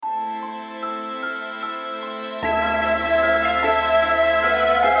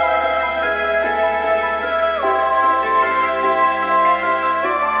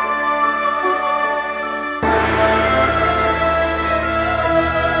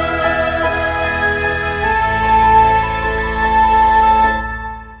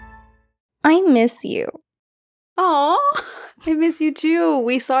miss you. Aw, I miss you too.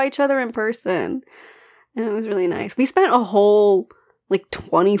 We saw each other in person, and it was really nice. We spent a whole,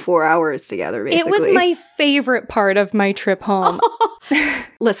 24 hours together, basically. It was my favorite part of my trip home.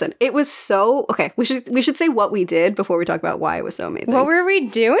 Listen, it was so... Okay, we should say what we did before we talk about why it was so amazing. What were we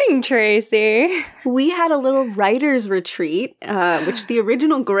doing, Tracy? We had a little writer's retreat, which the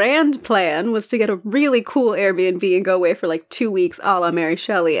original grand plan was to get a really cool Airbnb and go away for 2 weeks a la Mary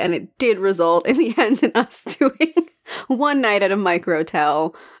Shelley, and it did result in the end in us doing one night at a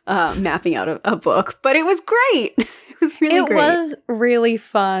microtel, mapping out a book. But it was great! It was really great. It was really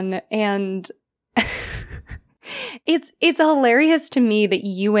fun, and... It's hilarious to me that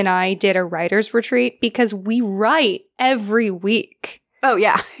you and I did a writer's retreat because we write every week. Oh,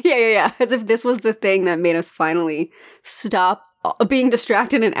 yeah. Yeah. As if this was the thing that made us finally stop being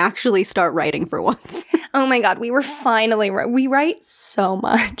distracted and actually start writing for once. Oh my God, we were finally... We write so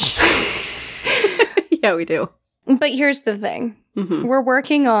much. Yeah, we do. But here's the thing. Mm-hmm. We're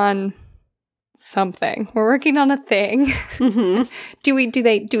working on something. We're working on a thing. Mm-hmm. Do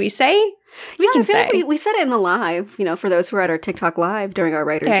we say... We can say. We said it in the live, for those who are at our TikTok live during our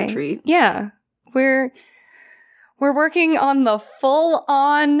writer's retreat. Yeah. We're working on the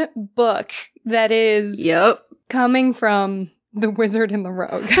full-on book that is coming from The Wizard and the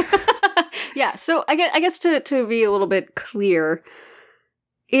Rogue. Yeah, so I guess to be a little bit clear,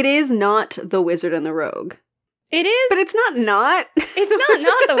 it is not The Wizard and the Rogue. It is. But it's not.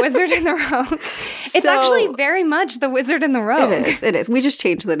 It's not The Wizard and the Rogue. It's actually very much The Wizard and the Rogue. It is. We just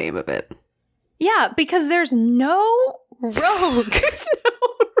changed the name of it. Yeah, because there's no rogue. There's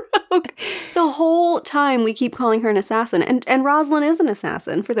no rogue. The whole time we keep calling her an assassin. And Rosalind is an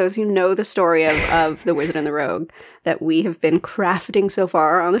assassin, for those who know the story of The Wizard and the Rogue that we have been crafting so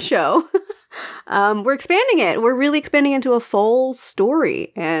far on the show. We're expanding it. We're really expanding into a full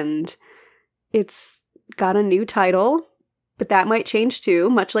story. And it's got a new title, but that might change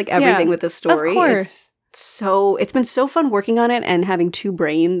too, much like everything with this story. Of course. It's been so fun working on it and having two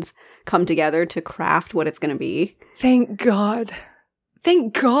brains come together to craft what it's going to be. Thank God.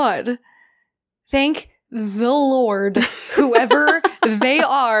 Thank God. Thank the Lord, whoever they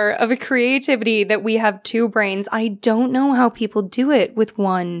are, of a creativity that we have two brains. I don't know how people do it with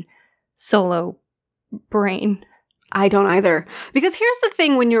one solo brain. I don't either. Because here's the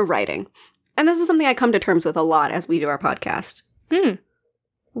thing when you're writing, and this is something I come to terms with a lot as we do our podcast.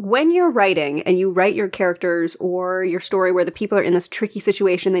 When you're writing and you write your characters or your story where the people are in this tricky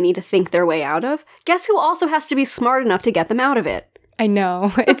situation they need to think their way out of, guess who also has to be smart enough to get them out of it? I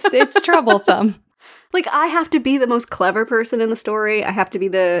know. It's troublesome. I have to be the most clever person in the story. I have to be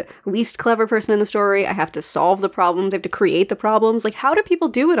the least clever person in the story. I have to solve the problems. I have to create the problems. How do people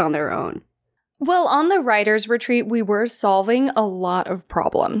do it on their own? Well, on the writer's retreat, we were solving a lot of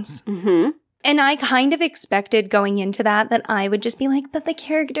problems. Mm-hmm. And I kind of expected going into that I would just be like, but the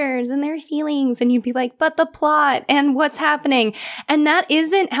characters and their feelings. And you'd be like, but the plot and what's happening. And that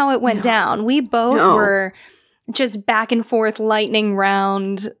isn't how it went down. We both were just back and forth lightning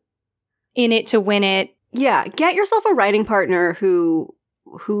round, in it to win it. Yeah, get yourself a writing partner who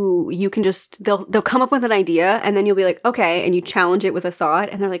you can just, they'll come up with an idea and then you'll be like, okay, and you challenge it with a thought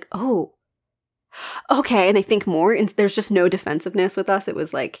and they're like, oh, okay. And they think more. And there's just no defensiveness with us. It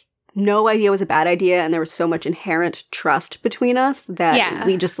was no idea was a bad idea, and there was so much inherent trust between us that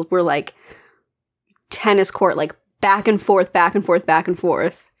we just were like tennis court, back and forth, back and forth, back and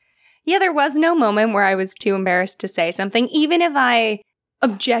forth. Yeah, there was no moment where I was too embarrassed to say something, even if I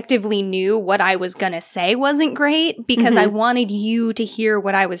objectively knew what I was going to say wasn't great, because I wanted you to hear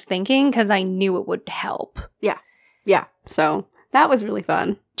what I was thinking, because I knew it would help. Yeah. So that was really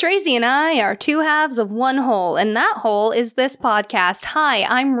fun. Tracy and I are two halves of one whole, and that whole is this podcast. Hi,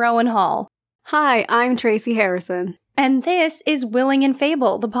 I'm Rowan Hall. Hi, I'm Tracy Harrison. And this is Willing and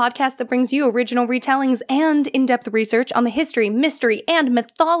Fable, the podcast that brings you original retellings and in-depth research on the history, mystery, and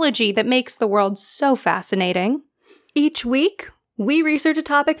mythology that makes the world so fascinating. Each week, we research a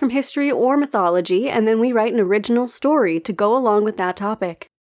topic from history or mythology, and then we write an original story to go along with that topic.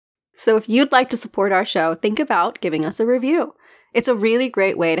 So if you'd like to support our show, think about giving us a review. It's a really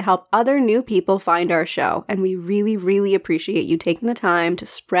great way to help other new people find our show, and we really, really appreciate you taking the time to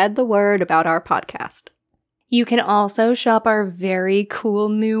spread the word about our podcast. You can also shop our very cool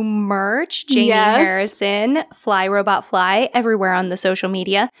new merch. Jamie Harrison, Fly Robot Fly, everywhere on the social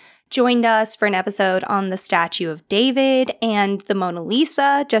media, joined us for an episode on the Statue of David and the Mona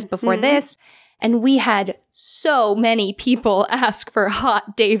Lisa just before this, and we had so many people ask for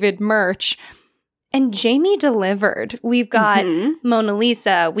hot David merch. And Jamie delivered. We've got Mona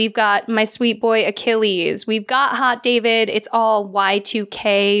Lisa. We've got my sweet boy Achilles. We've got Hot David. It's all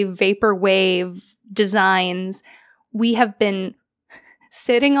Y2K vaporwave designs. We have been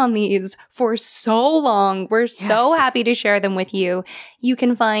sitting on these for so long. We're so happy to share them with you. You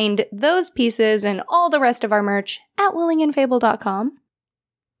can find those pieces and all the rest of our merch at willingandfable.com.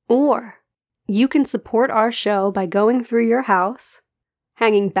 Or you can support our show by going through your house,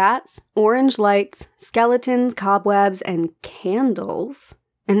 hanging bats, orange lights, skeletons, cobwebs, and candles,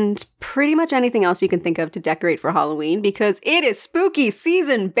 and pretty much anything else you can think of to decorate for Halloween, because it is spooky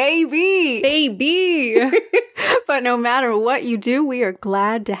season, baby! Baby! But no matter what you do, we are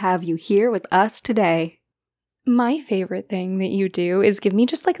glad to have you here with us today. My favorite thing that you do is give me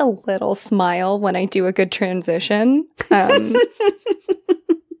just like a little smile when I do a good transition.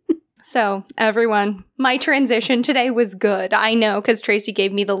 So, everyone, my transition today was good. I know, because Tracy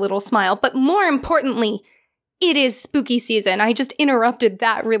gave me the little smile. But more importantly, it is spooky season. I just interrupted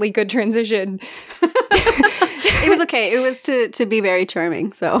that really good transition. It was okay. It was to be very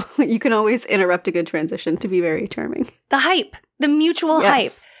charming. So you can always interrupt a good transition to be very charming. The hype. The mutual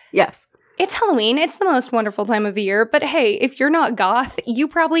hype. Yes. It's Halloween. It's the most wonderful time of the year. But hey, if you're not goth, you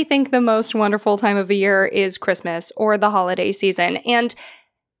probably think the most wonderful time of the year is Christmas or the holiday season. And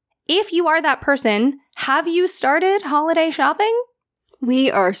if you are that person, have you started holiday shopping?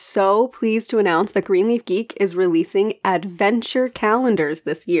 We are so pleased to announce that Greenleaf Geek is releasing adventure calendars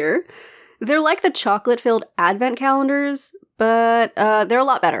this year. They're like the chocolate-filled advent calendars, but they're a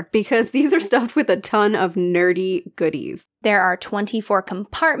lot better because these are stuffed with a ton of nerdy goodies. There are 24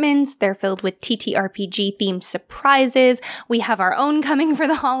 compartments. They're filled with TTRPG-themed surprises. We have our own coming for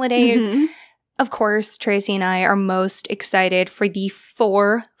the holidays. Mm-hmm. Of course, Tracy and I are most excited for the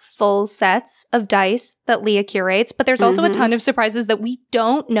 4 full sets of dice that Leah curates, but there's also a ton of surprises that we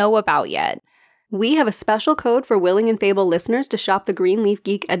don't know about yet. We have a special code for Willing and Fable listeners to shop the Greenleaf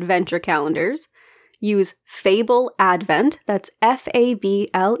Geek adventure calendars. Use Fable Advent, that's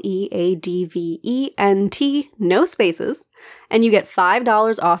FABLEADVENT, no spaces, and you get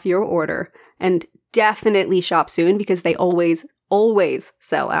 $5 off your order. And definitely shop soon because they always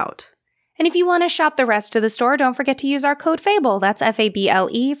sell out. And if you want to shop the rest of the store, don't forget to use our code FABLE, that's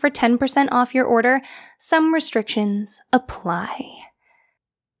FABLE, for 10% off your order. Some restrictions apply.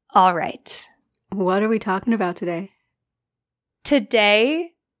 All right. What are we talking about today?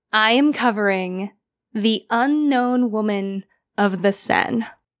 Today, I am covering The Unknown Woman of the Seine.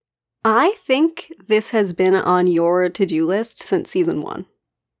 I think this has been on your to-do list since season 1.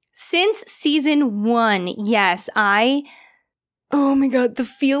 Since season 1, yes. Oh my god, the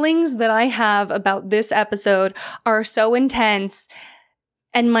feelings that I have about this episode are so intense,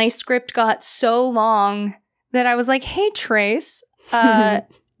 and my script got so long that I was like, hey, Trace, 2-part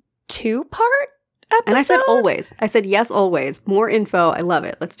episode? And I said always. I said yes, always. More info. I love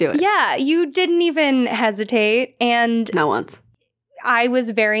it. Let's do it. Yeah, you didn't even hesitate, and not once. I was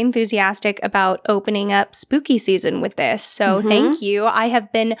very enthusiastic about opening up spooky season with this, so thank you. I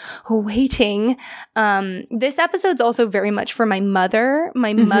have been waiting. This episode's also very much for my mother.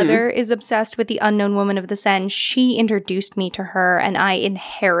 My mother is obsessed with The Unknown Woman of the Seine. She introduced me to her, and I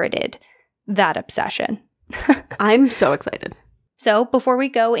inherited that obsession. I'm so excited. So, before we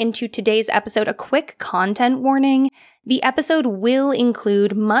go into today's episode, a quick content warning. The episode will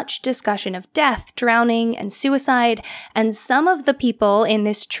include much discussion of death, drowning, and suicide, and some of the people in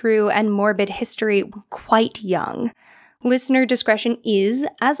this true and morbid history were quite young. Listener discretion is,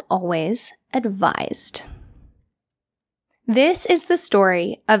 as always, advised. This is the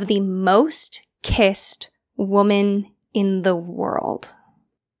story of the most kissed woman in the world.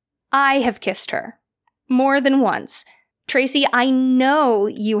 I have kissed her. More than once. Tracy, I know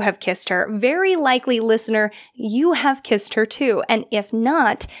you have kissed her. Very likely, listener, you have kissed her too. And if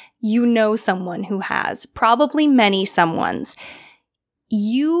not, you know someone who has. Probably many someones.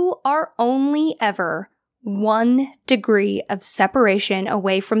 You are only ever 1 degree of separation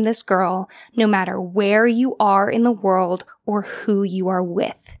away from this girl, no matter where you are in the world or who you are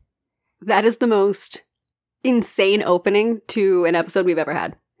with. That is the most insane opening to an episode we've ever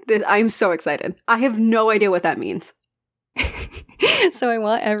had. I'm so excited. I have no idea what that means. So I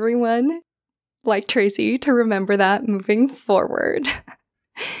want everyone, like Tracy, to remember that moving forward.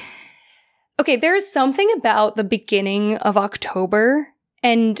 Okay, there's something about the beginning of October,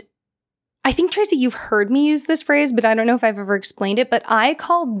 and I think, Tracy, you've heard me use this phrase, but I don't know if I've ever explained it, but I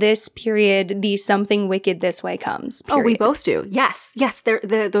call this period the something wicked this way comes period. Oh, we both do. Yes.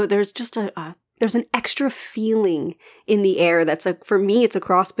 There's just there's an extra feeling in the air that's, for me, it's a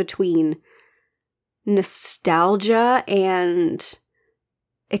cross between nostalgia and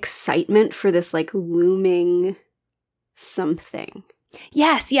excitement for this like looming something.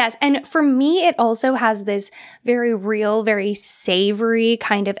 Yes, yes. And for me, it also has this very real, very savory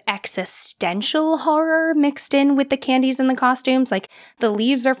kind of existential horror mixed in with the candies and the costumes. Like the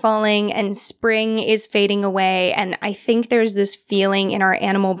leaves are falling and spring is fading away. And I think there's this feeling in our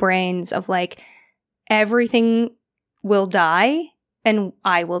animal brains of like everything will die and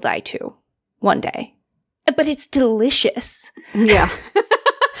I will die too one day. But it's delicious. Yeah.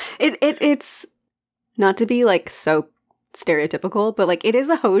 It's not to be like so stereotypical, but like it is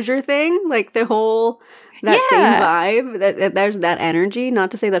a Hozier thing, like the whole that same vibe, that there's that energy.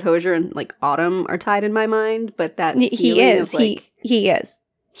 Not to say that Hozier and like Autumn are tied in my mind, but that he is of, like, he is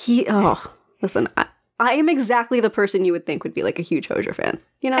listen, I am exactly the person you would think would be like a huge Hozier fan,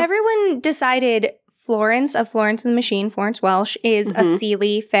 you know. Everyone decided Florence of Florence and the Machine, Florence Welch, is a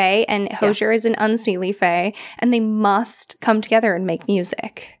Seelie Fae and Hozier is an unseelie Fae, and they must come together and make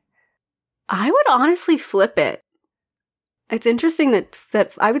music. I would honestly flip it. It's interesting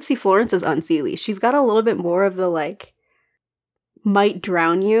that I would see Florence as unseelie. She's got a little bit more of the, like, might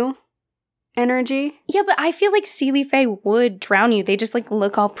drown you energy. Yeah, but I feel like Seelie Fae would drown you. They just, like,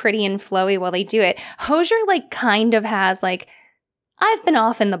 look all pretty and flowy while they do it. Hozier, like, kind of has, like, I've been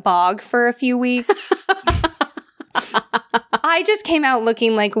off in the bog for a few weeks. I just came out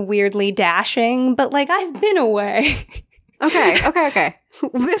looking, like, weirdly dashing, but, like, I've been away. Okay.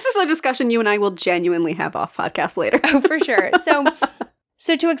 This is a discussion you and I will genuinely have off podcast later. Oh, for sure.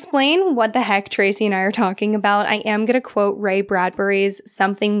 So to explain what the heck Tracy and I are talking about, I am going to quote Ray Bradbury's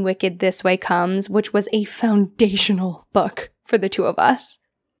Something Wicked This Way Comes, which was a foundational book for the two of us.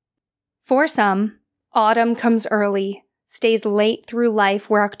 For some, autumn comes early, stays late through life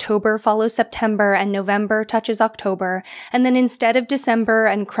where October follows September and November touches October, and then instead of December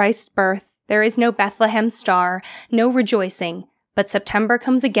and Christ's birth, there is no Bethlehem star, no rejoicing, but September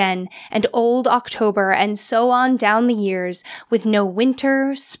comes again, and old October, and so on down the years, with no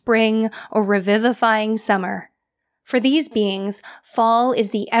winter, spring, or revivifying summer. For these beings, fall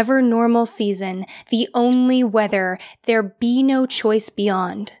is the ever-normal season, the only weather, there be no choice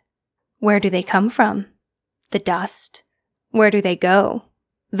beyond. Where do they come from? The dust. Where do they go?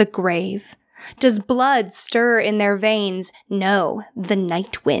 The grave. Does blood stir in their veins? No, the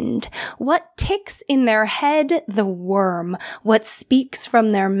night wind. What ticks in their head? The worm. What speaks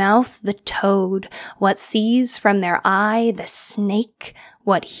from their mouth? The toad. What sees from their eye? The snake.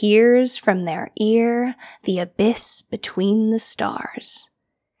 What hears from their ear? The abyss between the stars.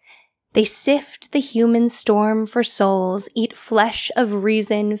 They sift the human storm for souls, eat flesh of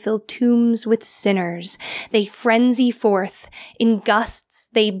reason, fill tombs with sinners. They frenzy forth. In gusts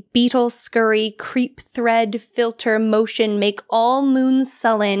they beetle, scurry, creep, thread, filter, motion, make all moons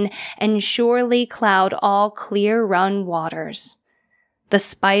sullen, and surely cloud all clear-run waters. The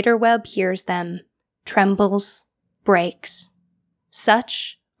spiderweb hears them, trembles, breaks.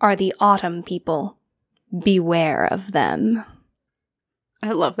 Such are the autumn people. Beware of them.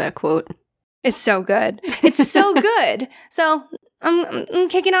 I love that quote. It's so good. It's so good. So I'm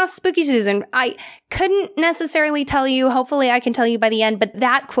kicking off spooky season. I couldn't necessarily tell you, hopefully I can tell you by the end, but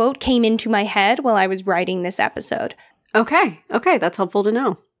that quote came into my head while I was writing this episode. Okay, that's helpful to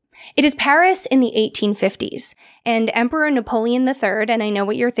know. It is Paris in the 1850s, and Emperor Napoleon III, and I know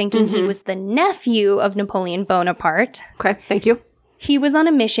what you're thinking, he was the nephew of Napoleon Bonaparte. Okay, thank you. He was on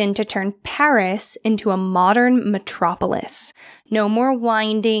a mission to turn Paris into a modern metropolis. No more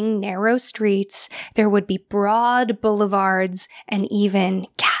winding, narrow streets. There would be broad boulevards and even,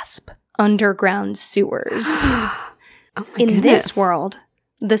 gasp, underground sewers. In this world,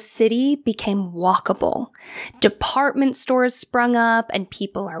 the city became walkable. Department stores sprung up and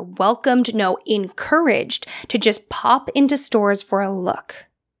people are welcomed, no, encouraged to just pop into stores for a look.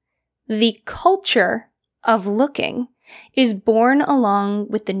 The culture of looking is born along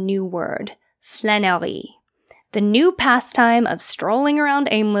with the new word, flânerie, the new pastime of strolling around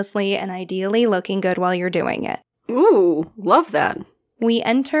aimlessly and ideally looking good while you're doing it. Ooh, love that. We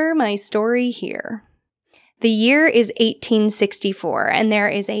enter my story here. The year is 1864, and there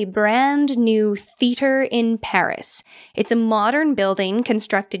is a brand new theater in Paris. It's a modern building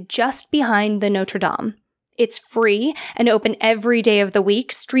constructed just behind the Notre Dame. It's free and open every day of the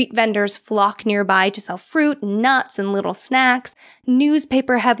week. Street vendors flock nearby to sell fruit, nuts, and little snacks.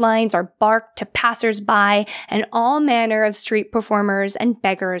 Newspaper headlines are barked to passers-by, and all manner of street performers and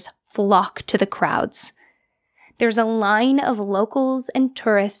beggars flock to the crowds. There's a line of locals and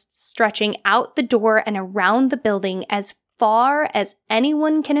tourists stretching out the door and around the building as far as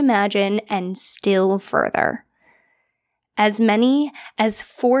anyone can imagine and still further. As many as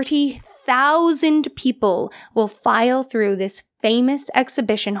 40,000 people will file through this famous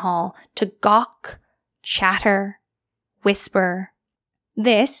exhibition hall to gawk, chatter, whisper.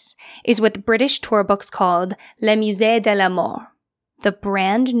 This is what the British tour books called Le Musée de la Mort, the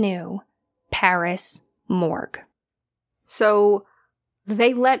brand new Paris morgue. So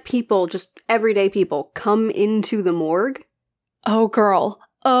they let people, just everyday people, come into the morgue? Oh, girl.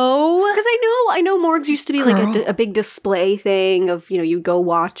 Oh. Because I know morgues used to be like a big display thing of, you go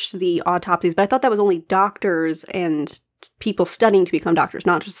watch the autopsies, but I thought that was only doctors and people studying to become doctors,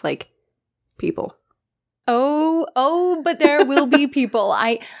 not just like people. Oh, but there will be people.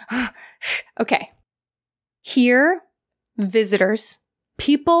 Okay. Here, visitors,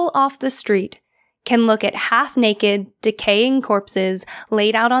 people off the street, can look at half-naked, decaying corpses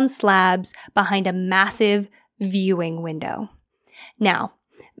laid out on slabs behind a massive viewing window. Now,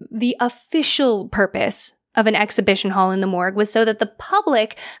 the official purpose of an exhibition hall in the morgue was so that the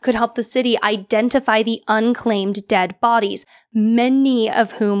public could help the city identify the unclaimed dead bodies, many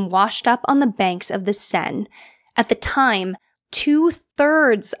of whom washed up on the banks of the Seine. At the time,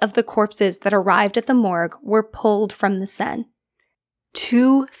 2/3 of the corpses that arrived at the morgue were pulled from the Seine.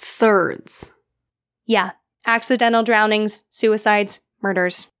 2/3? Yeah. Accidental drownings, suicides,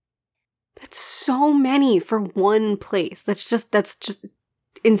 murders. That's so many for one place. That's just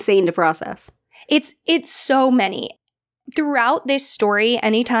insane to process. It's so many. Throughout this story,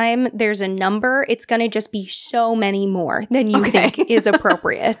 anytime there's a number, it's going to just be so many more than you think is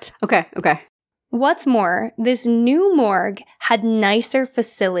appropriate. Okay. What's more, this new morgue had nicer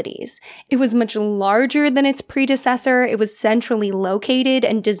facilities. It was much larger than its predecessor. It was centrally located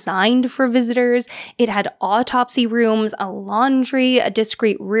and designed for visitors. It had autopsy rooms, a laundry, a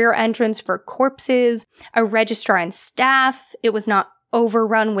discreet rear entrance for corpses, a registrar and staff. It was not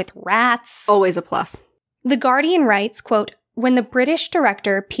overrun with rats. Always a plus. The Guardian writes, quote, when the British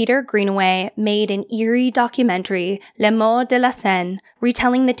director Peter Greenaway made an eerie documentary, Les Morts de la Seine,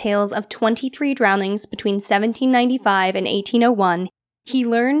 retelling the tales of 23 drownings between 1795 and 1801, he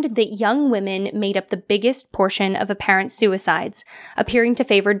learned that young women made up the biggest portion of apparent suicides, appearing to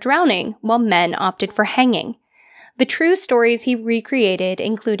favor drowning while men opted for hanging. The true stories he recreated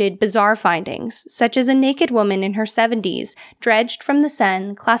included bizarre findings, such as a naked woman in her 70s, dredged from the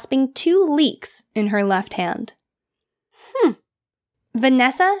Seine, clasping 2 leeks in her left hand.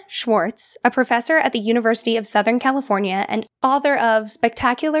 Vanessa Schwartz, a professor at the University of Southern California and author of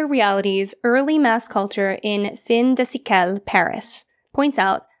Spectacular Realities, Early Mass Culture in Fin de Siècle, Paris, points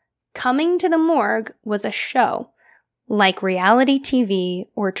out, coming to the morgue was a show, like reality TV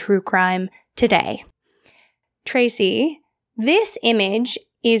or true crime today. Tracy, this image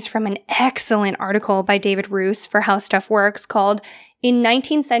is from an excellent article by David Roos for How Stuff Works called In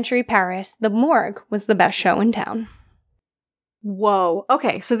 19th Century Paris, the Morgue Was the Best Show in Town. Whoa.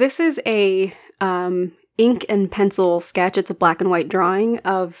 Okay, so this is a ink and pencil sketch. It's a black and white drawing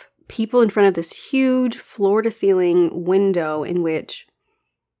of people in front of this huge floor-to-ceiling window in which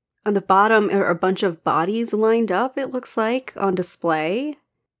on the bottom are a bunch of bodies lined up, it looks like, on display,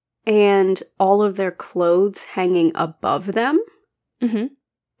 and all of their clothes hanging above them. Mm-hmm.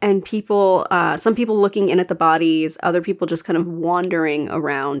 And people, some people looking in at the bodies, other people just kind of wandering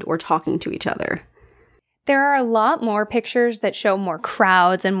around or talking to each other. There are a lot more pictures that show more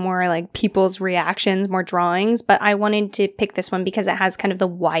crowds and more like people's reactions, more drawings, but I wanted to pick this one because it has kind of the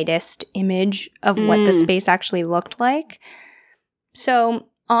widest image of what the space actually looked like. So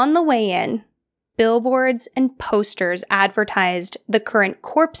on the way in, billboards and posters advertised the current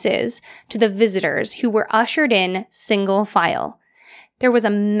corpses to the visitors who were ushered in single file. There was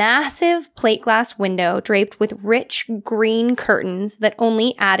a massive plate glass window draped with rich green curtains that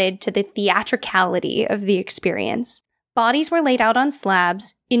only added to the theatricality of the experience. Bodies were laid out on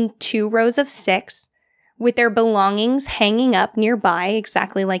slabs in 2 rows of 6, with their belongings hanging up nearby,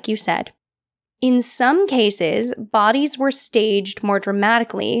 exactly like you said. In some cases, bodies were staged more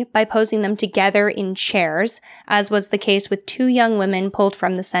dramatically by posing them together in chairs, as was the case with 2 young women pulled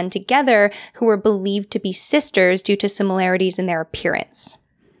from the Seine together who were believed to be sisters due to similarities in their appearance.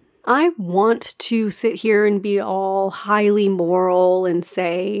 I want to sit here and be all highly moral and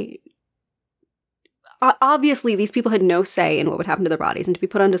say, obviously these people had no say in what would happen to their bodies, and to be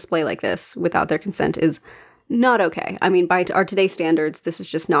put on display like this without their consent is not okay. I mean, by our today's standards, this is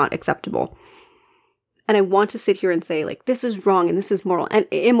just not acceptable. And I want to sit here and say, like, this is wrong and this is moral and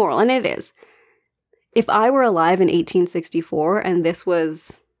immoral, and it is. If I were alive in 1864 and this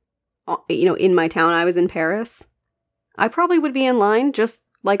was, in my town, I was in Paris, I probably would be in line just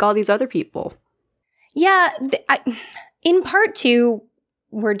like all these other people. Yeah, in part 2,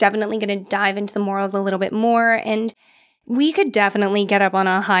 we're definitely going to dive into the morals a little bit more, and we could definitely get up on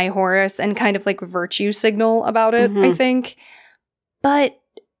a high horse and kind of like virtue signal about it, I think. But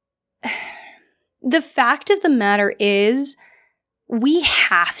the fact of the matter is, we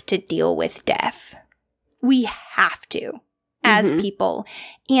have to deal with death. We have to, as people.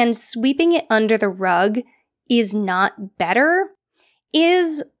 And sweeping it under the rug is not better.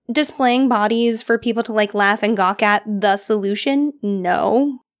 Is displaying bodies for people to like laugh and gawk at the solution?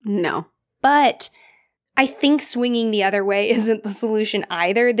 No. No. But I think swinging the other way isn't the solution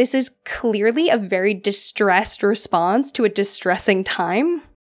either. This is clearly a very distressed response to a distressing time.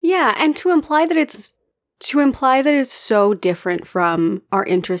 Yeah, and to imply that it's so different from our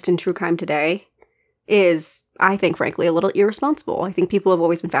interest in true crime today is, I think, frankly, a little irresponsible. I think people have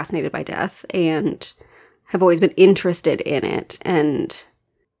always been fascinated by death and have always been interested in it. And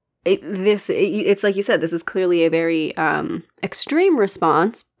it's like you said, this is clearly a very extreme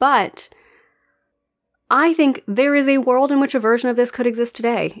response, but I think there is a world in which a version of this could exist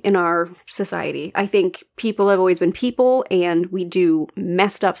today in our society. I think people have always been people, and we do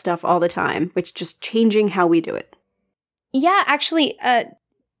messed up stuff all the time, which just changing how we do it. Yeah, actually,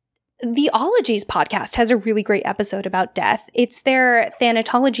 the Ologies podcast has a really great episode about death. It's their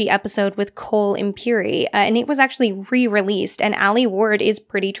Thanatology episode with Cole Imperi, and it was actually re-released, and Ali Ward is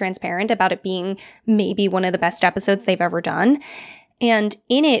pretty transparent about it being maybe one of the best episodes they've ever done. And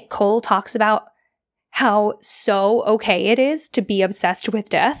in it, Cole talks about how so okay it is to be obsessed with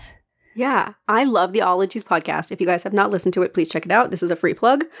death. Yeah, I love the Ologies podcast. If you guys have not listened to it, please check it out. This is a free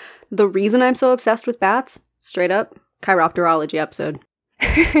plug. The reason I'm so obsessed with bats, straight up, chiropterology episode.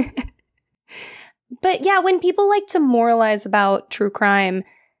 But yeah, when people like to moralize about true crime,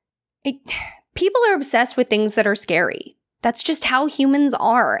 people are obsessed with things that are scary. That's just how humans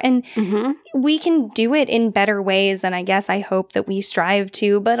are. And we can do it in better ways, and I guess I hope that we strive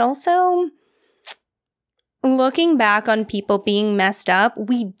to, but also looking back on people being messed up,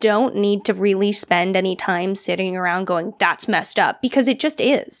 we don't need to really spend any time sitting around going, that's messed up, because it just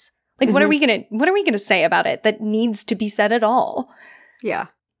is. Like, what are we gonna say about it that needs to be said at all? Yeah.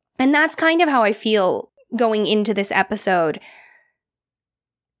 And that's kind of how I feel going into this episode.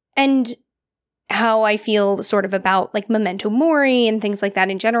 And how I feel sort of about like Memento Mori and things like that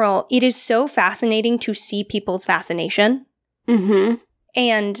in general. It is so fascinating to see people's fascination.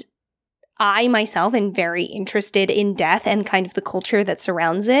 And I myself am very interested in death and kind of the culture that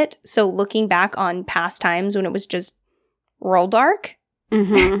surrounds it. So looking back on past times when it was just real dark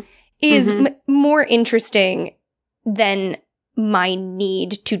is more interesting than my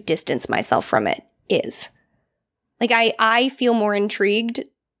need to distance myself from it is. Like, I feel more intrigued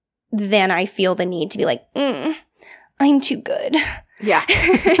than I feel the need to be like, I'm too good. Yeah.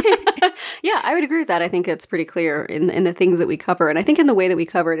 Yeah, I would agree with that. I think it's pretty clear in the things that we cover. And I think in the way that we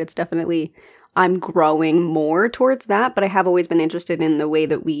cover it, it's definitely, I'm growing more towards that. But I have always been interested in the way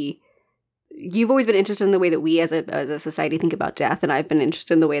that you've always been interested in the way that we as a society think about death. And I've been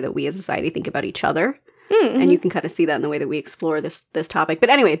interested in the way that we as a society think about each other. And you can kind of see that in the way that we explore this topic. But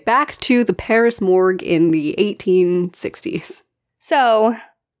anyway, back to the Paris morgue in the 1860s. So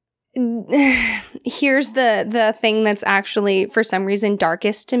here's the thing that's actually, for some reason,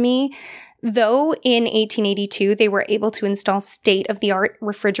 darkest to me. Though in 1882, they were able to install state-of-the-art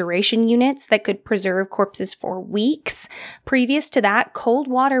refrigeration units that could preserve corpses for weeks, previous to that, cold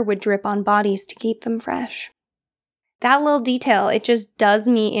water would drip on bodies to keep them fresh. That little detail, it just does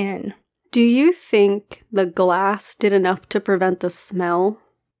me in. Do you think the glass did enough to prevent the smell?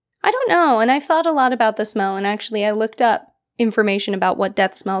 I don't know, and I've thought a lot about the smell, and actually I looked up information about what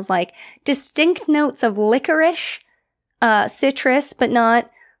death smells like. Distinct notes of licorice, citrus, but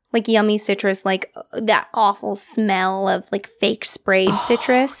not like yummy citrus, like that awful smell of like fake sprayed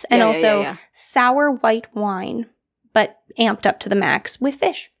citrus, and also sour white wine, but amped up to the max with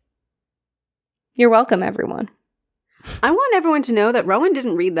fish. You're welcome, everyone. I want everyone to know that Rowan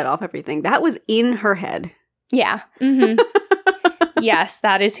didn't read that off everything. That was in her head. Yeah. Yes,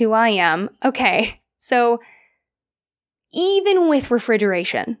 that is who I am. Okay, so even with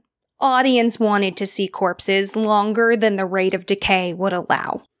refrigeration, audience wanted to see corpses longer than the rate of decay would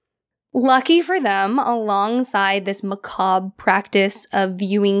allow. Lucky for them, alongside this macabre practice of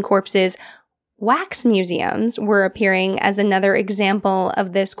viewing corpses, wax museums were appearing as another example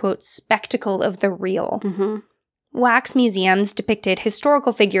of this, quote, spectacle of the real. Wax museums depicted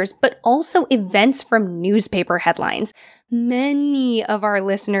historical figures, but also events from newspaper headlines. Many of our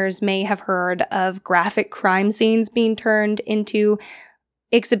listeners may have heard of graphic crime scenes being turned into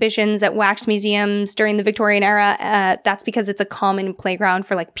exhibitions at wax museums during the Victorian era. That's because it's a common playground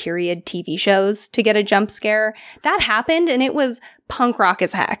for like period TV shows to get a jump scare. That happened, and it was punk rock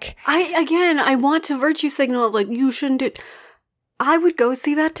as heck. I want to virtue signal of like, you shouldn't do. I would go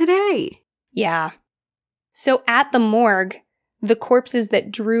see that today. Yeah. So at the morgue, The corpses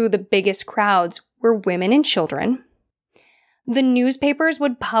that drew the biggest crowds were women and children. The newspapers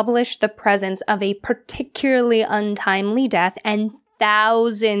would publish the presence of a particularly untimely death, and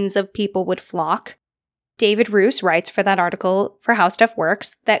thousands of people would flock. David Roos writes for that article for How Stuff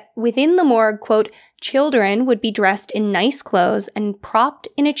Works that within the morgue, quote, children would be dressed in nice clothes and propped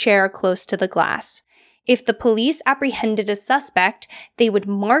in a chair close to the glass. If the police apprehended a suspect, they would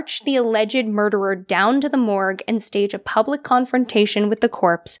march the alleged murderer down to the morgue and stage a public confrontation with the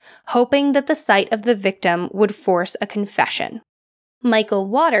corpse, hoping that the sight of the victim would force a confession. Michael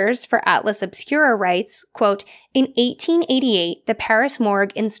Waters for Atlas Obscura writes, quote, in 1888, the Paris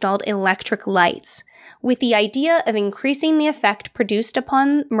morgue installed electric lights, with the idea of increasing the effect produced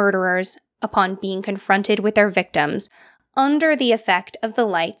upon murderers upon being confronted with their victims. Under the effect of the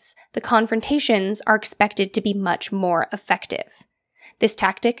lights, the confrontations are expected to be much more effective. This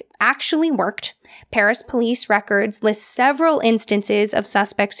tactic actually worked. Paris police records list several instances of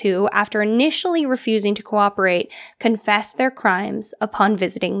suspects who, after initially refusing to cooperate, confessed their crimes upon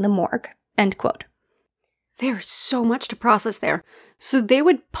visiting the morgue. End quote. There's so much to process there. So they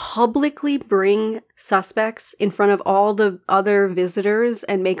would publicly bring suspects in front of all the other visitors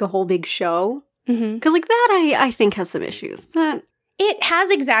and make a whole big show? Because like that I think has some issues. It has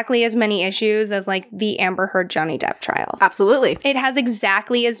exactly as many issues as like the Amber Heard Johnny Depp trial. Absolutely. It has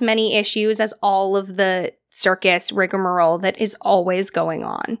exactly as many issues as all of the circus rigmarole that is always going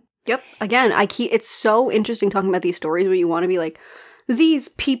on. Yep. Again, it's so interesting talking about these stories where you want to be like, these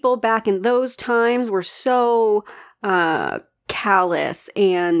people back in those times were so callous,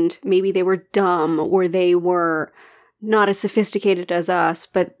 and maybe they were dumb or they were not as sophisticated as us,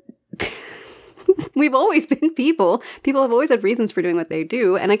 but we've always been people. People have always had reasons for doing what they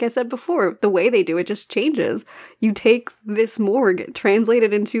do. And like I said before, the way they do it just changes. You take this morgue, translate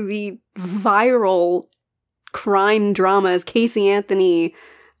it into the viral crime dramas, Casey Anthony,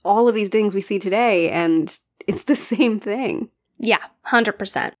 all of these things we see today, and it's the same thing. Yeah,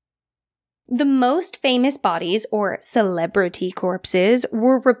 100%. The most famous bodies, or celebrity corpses,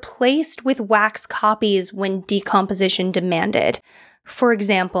 were replaced with wax copies when decomposition demanded. For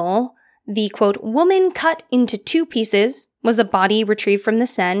example, the, quote, woman cut into two pieces was a body retrieved from the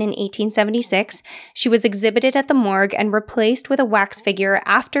Seine in 1876. She was exhibited at the morgue and replaced with a wax figure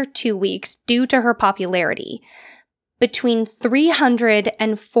after 2 weeks due to her popularity. Between 300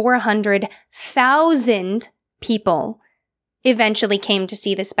 and 400,000 people eventually came to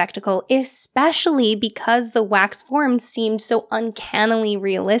see the spectacle, especially because the wax forms seemed so uncannily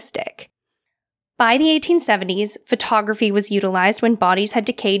realistic. By the 1870s, photography was utilized when bodies had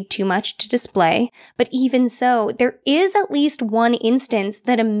decayed too much to display, but even so, there is at least one instance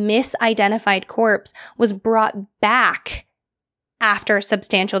that a misidentified corpse was brought back after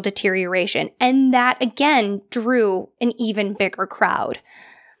substantial deterioration, and that again drew an even bigger crowd.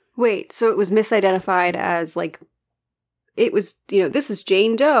 Wait, so it was misidentified as like, it was, this is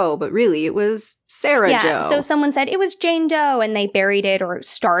Jane Doe, but really it was Sarah Joe. Yeah, so someone said it was Jane Doe, and they buried it or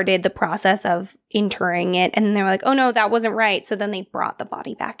started the process of interring it, and they were like, oh no, that wasn't right. So then they brought the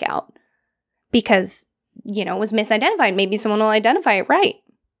body back out because, it was misidentified. Maybe someone will identify it right.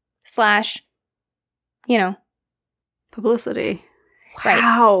 / publicity.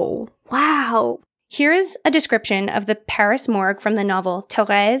 Right. Wow. Here's a description of the Paris morgue from the novel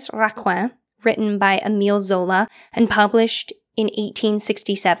Thérèse Raquin, written by Émile Zola and published in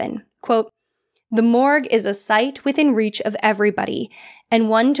 1867. Quote, the morgue is a sight within reach of everybody, and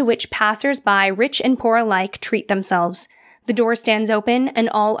one to which passers-by, rich and poor alike, treat themselves. The door stands open, and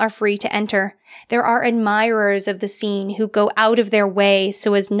all are free to enter. There are admirers of the scene who go out of their way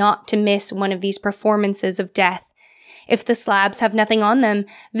so as not to miss one of these performances of death. If the slabs have nothing on them,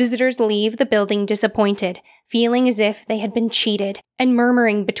 visitors leave the building disappointed, feeling as if they had been cheated, and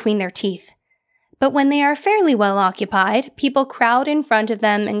murmuring between their teeth. But when they are fairly well occupied, people crowd in front of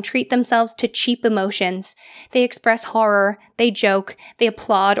them and treat themselves to cheap emotions. They express horror, they joke, they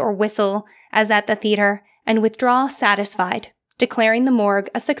applaud or whistle, as at the theater, and withdraw satisfied, declaring the morgue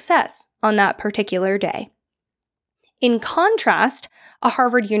a success on that particular day. In contrast, a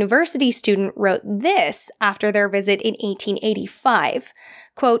Harvard University student wrote this after their visit in 1885,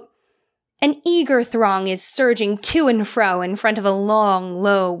 quote, an eager throng is surging to and fro in front of a long,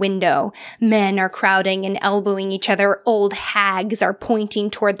 low window. Men are crowding and elbowing each other. Old hags are pointing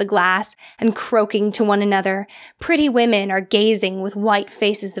toward the glass and croaking to one another. Pretty women are gazing with white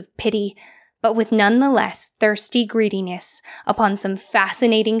faces of pity, but with none the less thirsty greediness upon some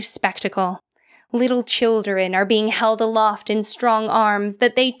fascinating spectacle. Little children are being held aloft in strong arms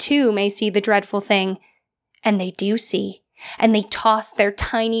that they too may see the dreadful thing. And they do see. And they toss their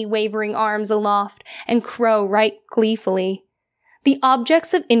tiny wavering arms aloft and crow right gleefully. The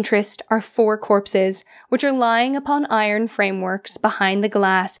objects of interest are 4 corpses, which are lying upon iron frameworks behind the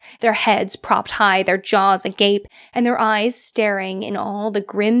glass, their heads propped high, their jaws agape, and their eyes staring in all the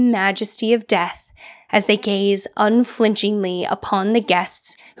grim majesty of death as they gaze unflinchingly upon the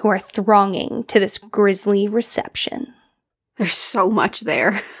guests who are thronging to this grisly reception. There's so much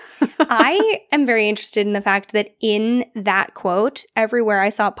there. I am very interested in the fact that in that quote, everywhere I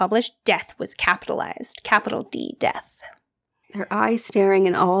saw it published, death was capitalized. Capital D, death. Their eyes staring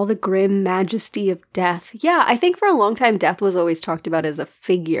in all the grim majesty of death. Yeah, I think for a long time, death was always talked about as a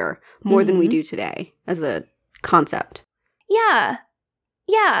figure more than we do today, as a concept. Yeah.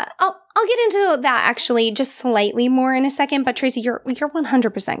 Yeah, I'll get into that actually just slightly more in a second, but Tracy, you're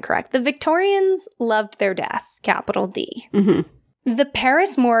 100% correct. The Victorians loved their death, capital D. Mm-hmm. The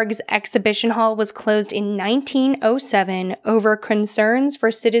Paris Morgue's exhibition hall was closed in 1907 over concerns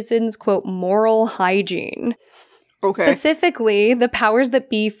for citizens' quote, moral hygiene. Okay. Specifically, the powers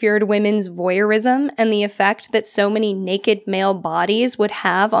that be feared women's voyeurism and the effect that so many naked male bodies would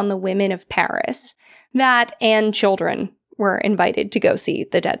have on the women of Paris. That and children were invited to go see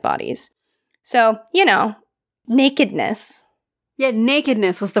the dead bodies. So, nakedness. Yeah,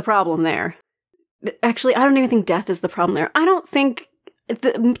 nakedness was the problem there. Actually, I don't even think death is the problem there. I don't think...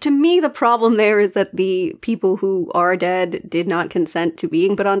 to me, the problem there is that the people who are dead did not consent to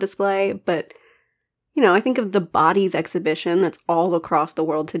being put on display, but... I think of the bodies exhibition that's all across the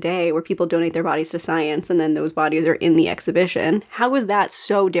world today where people donate their bodies to science and then those bodies are in the exhibition. How is that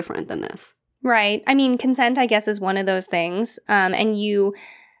so different than this? Right. I mean, consent, I guess, is one of those things. Here's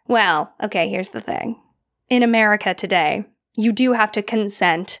the thing. In America today, you do have to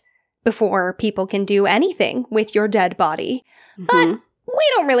consent before people can do anything with your dead body. Mm-hmm. But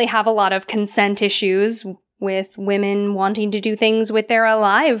we don't really have a lot of consent issues with women wanting to do things with their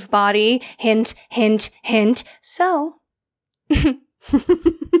alive body. Hint, hint, hint. So,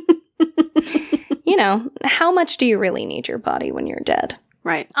 how much do you really need your body when you're dead?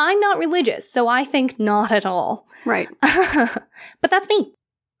 Right. I'm not religious, so I think not at all. Right. But that's me.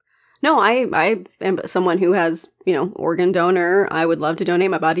 No, I am someone who has, organ donor. I would love to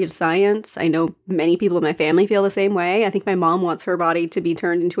donate my body to science. I know many people in my family feel the same way. I think my mom wants her body to be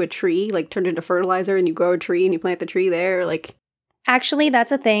turned into a tree, like turned into fertilizer, and you grow a tree and you plant the tree there, like... Actually,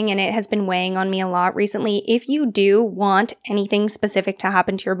 that's a thing, and it has been weighing on me a lot recently. If you do want anything specific to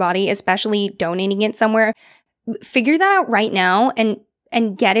happen to your body, especially donating it somewhere, figure that out right now and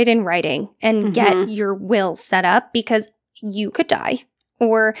get it in writing and get your will set up, because you could die.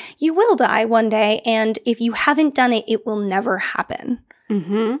 Or you will die one day, and if you haven't done it, it will never happen.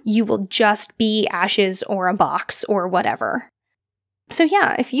 Mm-hmm. You will just be ashes or a box or whatever. So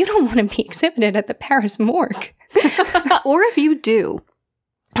yeah, if you don't want to be exhibited at the Paris Morgue. Or if you do.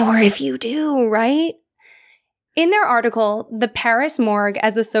 Or if you do, right? In their article, The Paris Morgue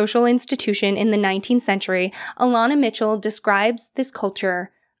as a Social Institution in the 19th Century, Alana Mitchell describes this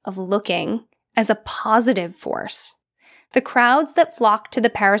culture of looking as a positive force. The crowds that flocked to the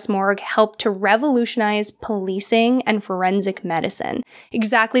Paris Morgue helped to revolutionize policing and forensic medicine.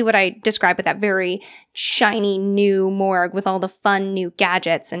 Exactly what I described with that very shiny new morgue with all the fun new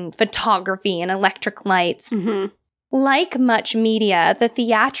gadgets and photography and electric lights. Mm-hmm. Like much media, the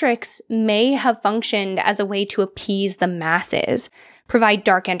theatrics may have functioned as a way to appease the masses, provide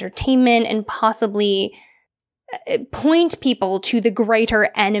dark entertainment, and possibly point people to the greater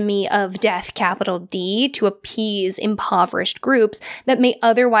enemy of death, capital D, to appease impoverished groups that may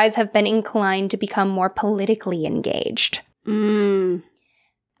otherwise have been inclined to become more politically engaged.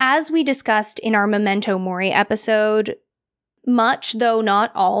 As we discussed in our Memento Mori episode, much, though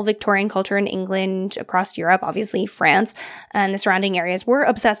not all, Victorian culture in England, across Europe, obviously France, and the surrounding areas were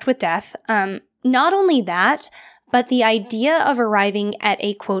obsessed with death. Not only that, but the idea of arriving at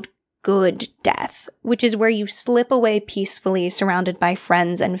a, quote, good death, which is where you slip away peacefully surrounded by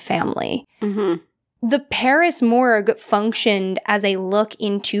friends and family. Mm-hmm. The Paris Morgue functioned as a look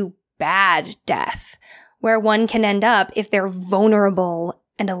into bad death, where one can end up if they're vulnerable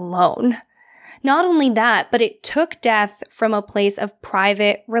and alone. Not only that, but it took death from a place of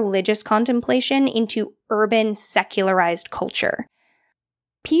private religious contemplation into urban secularized culture.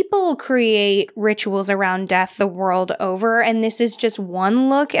 People create rituals around death the world over, and this is just one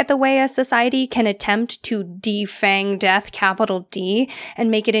look at the way a society can attempt to defang death, capital D,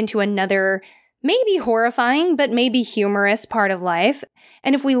 and make it into another, maybe horrifying, but maybe humorous part of life.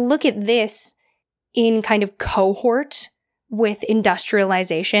 And if we look at this in kind of cohort with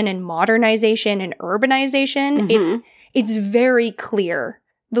industrialization and modernization and urbanization, it's very clear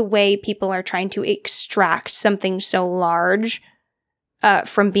the way people are trying to extract something so large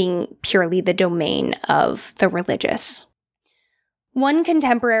from being purely the domain of the religious. One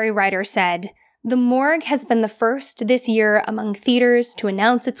contemporary writer said, "The morgue has been the first this year among theaters to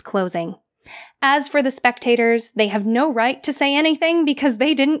announce its closing. As for the spectators, they have no right to say anything because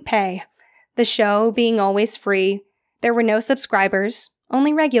they didn't pay. The show being always free, there were no subscribers,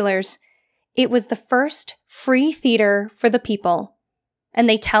 only regulars. It was the first free theater for the people. And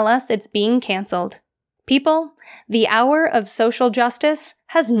they tell us it's being canceled. People, the hour of social justice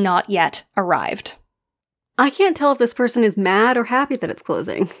has not yet arrived." I can't tell if this person is mad or happy that it's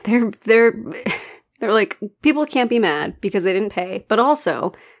closing. They're like, people can't be mad because they didn't pay, but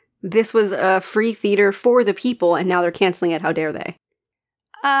also, this was a free theater for the people, and now they're canceling it. How dare they?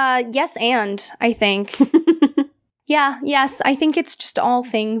 Yes, and I think. Yes, I think it's just all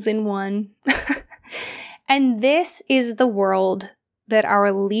things in one. And this is the world that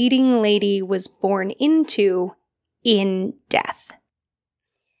our leading lady was born into in death.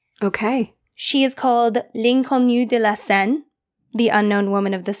 Okay. She is called L'Inconnue de la Seine, the unknown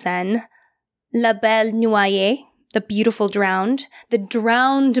woman of the Seine, La Belle Noyée, the beautiful drowned, the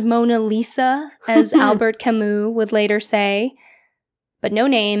drowned Mona Lisa, as Albert Camus would later say, but no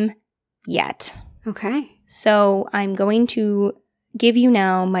name yet. Okay. So I'm going to give you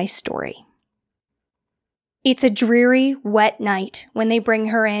now my story. It's a dreary, wet night when they bring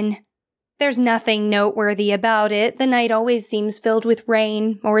her in. There's nothing noteworthy about it. The night always seems filled with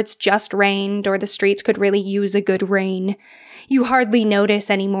rain, or it's just rained, or the streets could really use a good rain. You hardly notice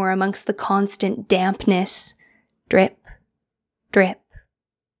anymore amongst the constant dampness. Drip, drip,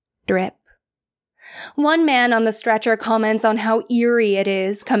 drip. One man on the stretcher comments on how eerie it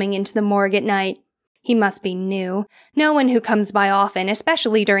is coming into the morgue at night. He must be new. No one who comes by often,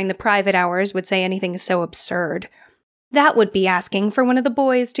 especially during the private hours, would say anything so absurd. That would be asking for one of the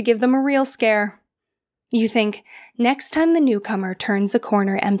boys to give them a real scare. You think, next time the newcomer turns a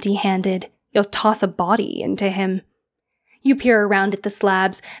corner empty-handed, you'll toss a body into him. You peer around at the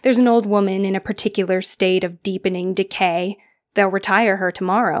slabs. There's an old woman in a particular state of deepening decay. They'll retire her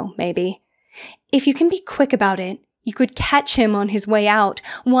tomorrow, maybe. If you can be quick about it, you could catch him on his way out.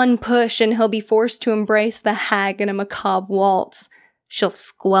 One push and he'll be forced to embrace the hag in a macabre waltz. She'll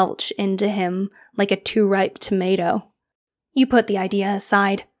squelch into him like a too-ripe tomato. You put the idea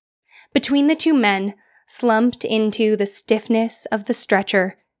aside. Between the two men, slumped into the stiffness of the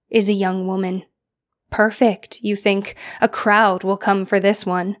stretcher, is a young woman. Perfect, you think. A crowd will come for this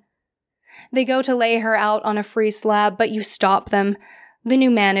one. They go to lay her out on a free slab, but you stop them. The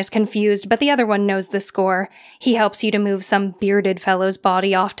new man is confused, but the other one knows the score. He helps you to move some bearded fellow's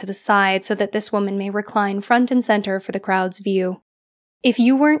body off to the side so that this woman may recline front and center for the crowd's view. If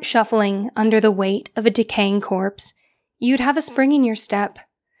you weren't shuffling under the weight of a decaying corpse, you'd have a spring in your step.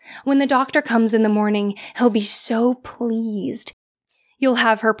 When the doctor comes in the morning, he'll be so pleased. You'll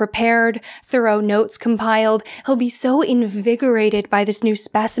have her prepared, thorough notes compiled. He'll be so invigorated by this new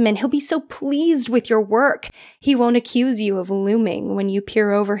specimen. He'll be so pleased with your work. He won't accuse you of looming when you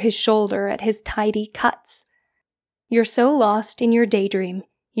peer over his shoulder at his tidy cuts. You're so lost in your daydream,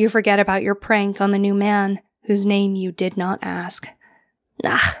 you forget about your prank on the new man, whose name you did not ask.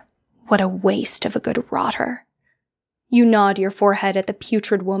 Ah, what a waste of a good rotter. You nod your forehead at the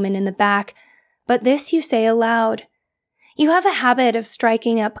putrid woman in the back, but this you say aloud. You have a habit of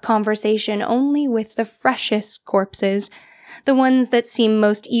striking up conversation only with the freshest corpses, the ones that seem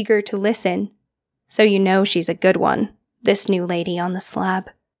most eager to listen. So you know she's a good one, this new lady on the slab.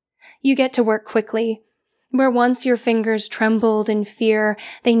 You get to work quickly. Where once your fingers trembled in fear,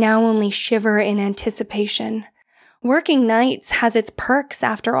 they now only shiver in anticipation. Working nights has its perks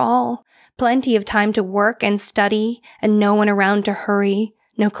after all. Plenty of time to work and study, and no one around to hurry,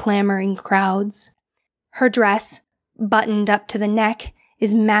 no clamoring crowds. Her dress, buttoned up to the neck,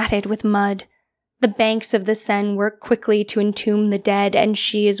 is matted with mud. The banks of the Seine work quickly to entomb the dead, and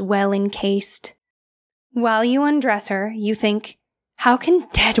she is well encased. While you undress her, you think, how can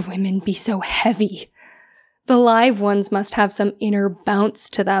dead women be so heavy? The live ones must have some inner bounce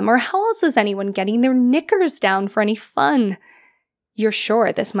to them, or how else is anyone getting their knickers down for any fun? You're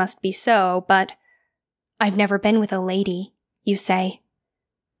sure this must be so, but I've never been with a lady, you say.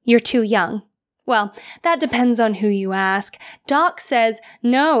 You're too young. Well, that depends on who you ask. Doc says,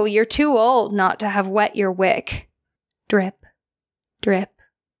 no, you're too old not to have wet your wick. Drip, drip,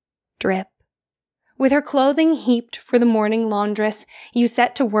 drip. With her clothing heaped for the morning laundress, you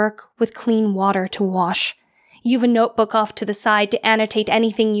set to work with clean water to wash. You've a notebook off to the side to annotate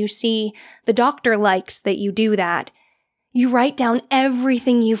anything you see. The doctor likes that you do that. You write down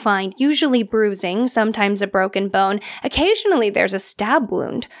everything you find, usually bruising, sometimes a broken bone. Occasionally there's a stab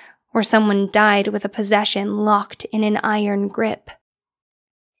wound, or someone died with a possession locked in an iron grip.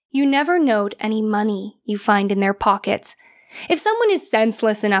 You never note any money you find in their pockets. If someone is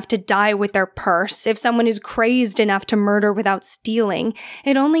senseless enough to die with their purse, if someone is crazed enough to murder without stealing,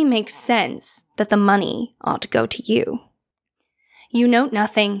 it only makes sense that the money ought to go to you. You note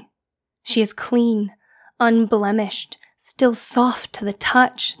nothing. She is clean, unblemished, still soft to the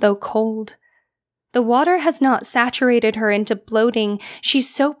touch, though cold. The water has not saturated her into bloating.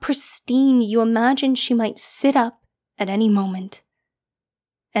 She's so pristine you imagine she might sit up at any moment.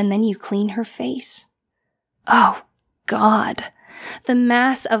 And then you clean her face. Oh, God. The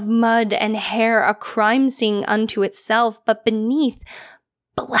mass of mud and hair a crime scene unto itself, but beneath,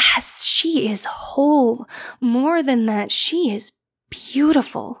 bless, she is whole. More than that, she is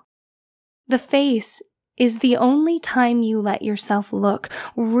beautiful. The face is the only time you let yourself look,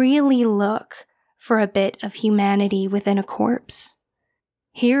 really look, for a bit of humanity within a corpse.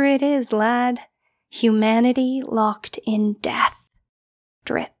 Here it is, lad. Humanity locked in death.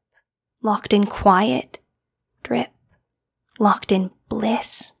 Drip. Locked in quiet. Drip. Locked in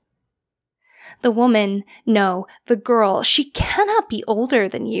bliss. The woman, no, the girl, she cannot be older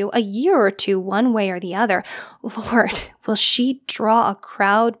than you, a year or two one way or the other. Lord, will she draw a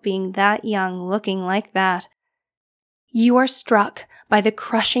crowd being that young, looking like that? You are struck by the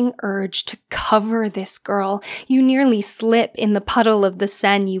crushing urge to cover this girl. You nearly slip in the puddle of the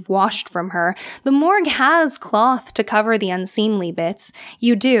Seine you've washed from her. The morgue has cloth to cover the unseemly bits.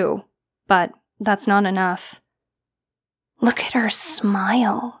 You do, but that's not enough. Look at her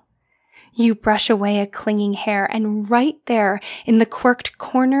smile. You brush away a clinging hair, and right there, in the quirked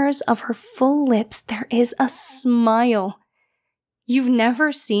corners of her full lips, there is a smile. You've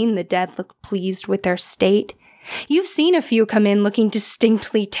never seen the dead look pleased with their state. You've seen a few come in looking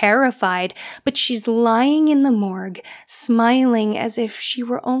distinctly terrified, but she's lying in the morgue, smiling as if she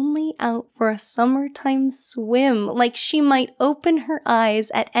were only out for a summertime swim, like she might open her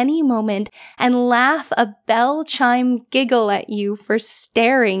eyes at any moment and laugh a bell chime giggle at you for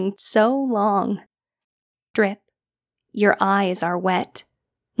staring so long. Drip. Your eyes are wet.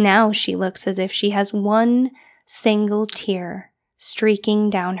 Now she looks as if she has one single tear streaking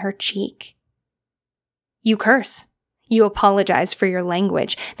down her cheek. You curse. You apologize for your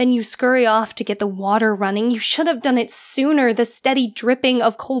language. Then you scurry off to get the water running. You should have done it sooner. The steady dripping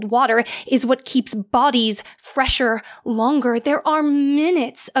of cold water is what keeps bodies fresher longer. There are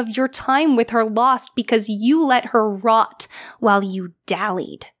minutes of your time with her lost because you let her rot while you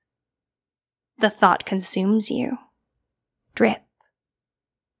dallied. The thought consumes you. Drip.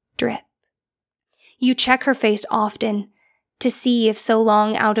 Drip. You check her face often, to see if so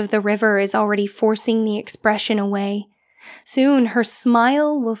long out of the river is already forcing the expression away. Soon her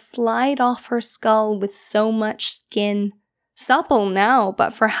smile will slide off her skull with so much skin. Supple now,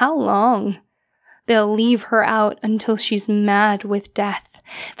 but for how long? They'll leave her out until she's mad with death.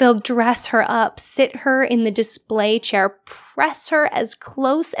 They'll dress her up, sit her in the display chair, press her as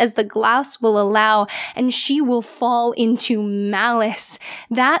close as the glass will allow, and she will fall into malice.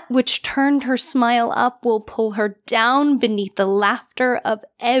 That which turned her smile up will pull her down beneath the laughter of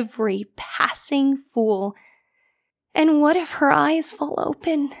every passing fool. And what if her eyes fall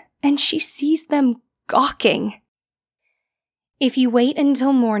open and she sees them gawking? If you wait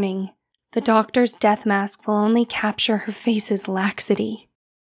until morning, the doctor's death mask will only capture her face's laxity.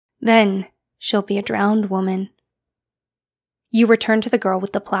 Then she'll be a drowned woman. You return to the girl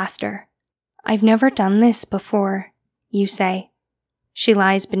with the plaster. I've never done this before, you say. She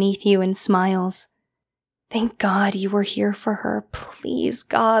lies beneath you and smiles. Thank God you were here for her. Please,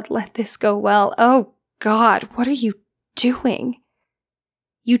 God, let this go well. Oh, God, what are you doing?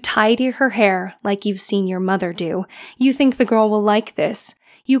 You tidy her hair like you've seen your mother do. You think the girl will like this.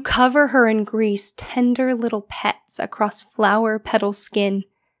 You cover her in grease, tender little pets across flower petal skin.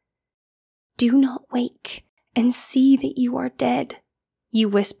 Do not wake and see that you are dead, you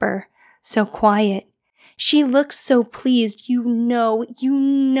whisper, so quiet. She looks so pleased, you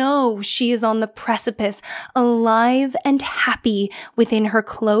know she is on the precipice, alive and happy within her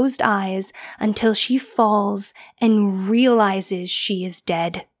closed eyes until she falls and realizes she is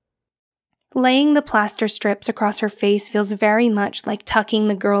dead. Laying the plaster strips across her face feels very much like tucking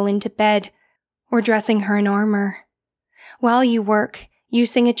the girl into bed or dressing her in armor. While you work, you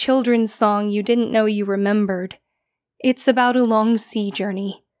sing a children's song you didn't know you remembered. It's about a long sea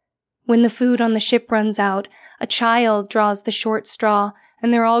journey. When the food on the ship runs out, a child draws the short straw,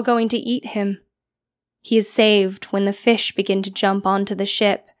 and they're all going to eat him. He is saved when the fish begin to jump onto the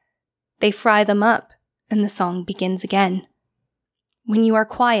ship. They fry them up, and the song begins again. When you are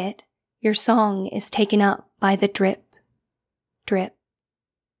quiet, your song is taken up by the drip, drip,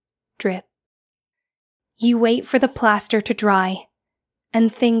 drip. You wait for the plaster to dry.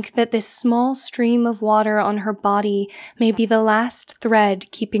 and think that this small stream of water on her body may be the last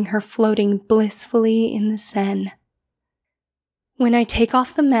thread keeping her floating blissfully in the Seine. When I take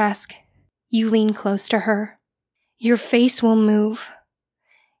off the mask, you lean close to her. Your face will move.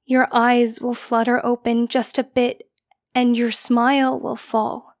 Your eyes will flutter open just a bit, and your smile will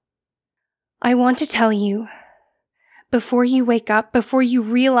fall. I want to tell you, before you wake up, before you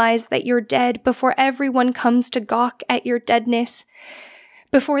realize that you're dead, before everyone comes to gawk at your deadness,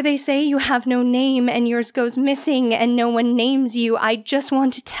 before they say you have no name and yours goes missing and no one names you, I just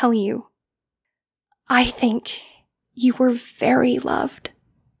want to tell you, I think you were very loved.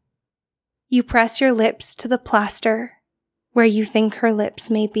 You press your lips to the plaster where you think her lips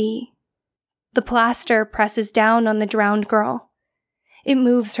may be. The plaster presses down on the drowned girl. It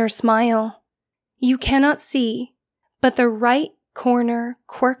moves her smile. You cannot see, but the right corner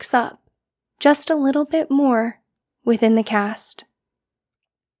quirks up just a little bit more within the cast.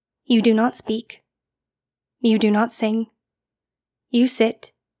 You do not speak. You do not sing. You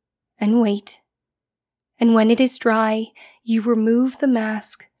sit and wait. And when it is dry, you remove the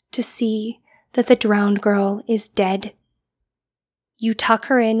mask to see that the drowned girl is dead. You tuck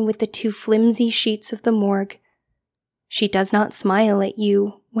her in with the 2 flimsy sheets of the morgue. She does not smile at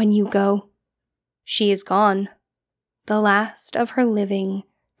you when you go. She is gone, the last of her living,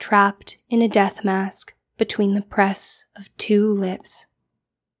 trapped in a death mask between the press of 2 lips.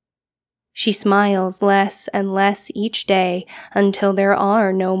 She smiles less and less each day until there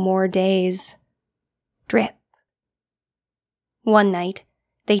are no more days. Drip. One night,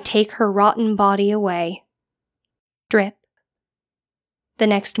 they take her rotten body away. Drip. The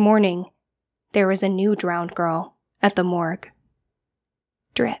next morning, there is a new drowned girl at the morgue.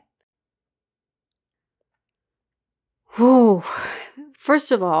 Drip. Whoa.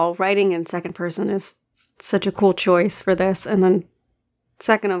 First of all, writing in second person is such a cool choice for this. And then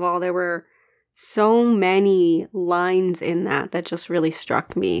second of all, there were so many lines in that just really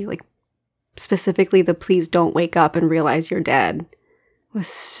struck me. Like, specifically the please don't wake up and realize you're dead was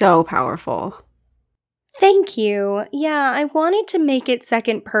so powerful. Thank you. Yeah, I wanted to make it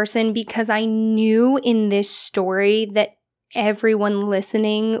second person because I knew in this story that everyone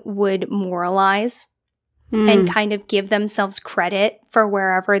listening would moralize and kind of give themselves credit for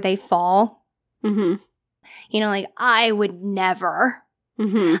wherever they fall. Mm-hmm. You know, like, I would never.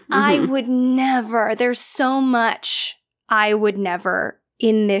 Mm-hmm. I would never. There's so much I would never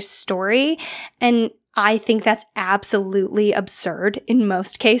in this story. And I think that's absolutely absurd in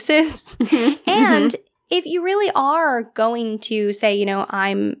most cases. And if you really are going to say, you know,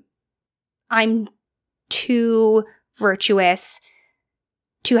 I'm too virtuous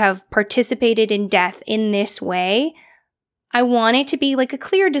to have participated in death in this way, I want it to be like a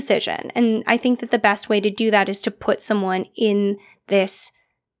clear decision. And I think that the best way to do that is to put someone in this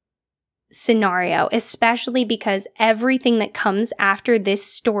scenario, especially because everything that comes after this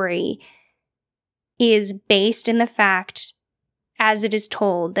story is based in the fact, as it is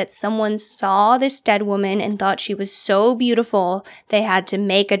told, that someone saw this dead woman and thought she was so beautiful they had to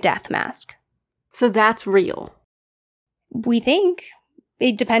make a death mask. So that's real. We think.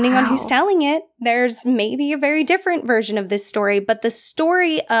 Depending on who's telling it, there's maybe a very different version of this story, but the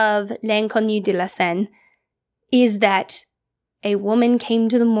story of L'Inconnue de la Seine is that a woman came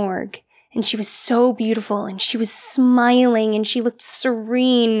to the morgue and she was so beautiful and she was smiling and she looked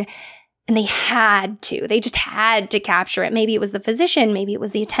serene, and they just had to capture it. Maybe it was the physician, maybe it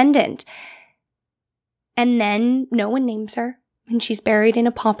was the attendant. And then no one names her, and she's buried in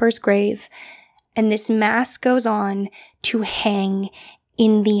a pauper's grave, and this mask goes on to hang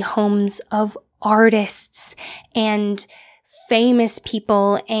in the homes of artists and famous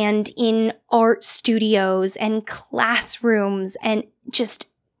people and in art studios and classrooms, and just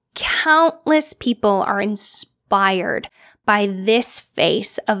countless people are inspired by this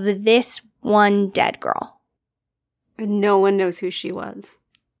face of this one dead girl. And no one knows who she was.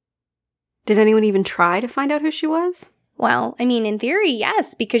 Did anyone even try to find out who she was? Well, I mean, in theory,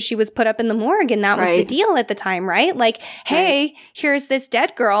 yes, because she was put up in the morgue and that was the deal at the time, right? Like, hey, here's this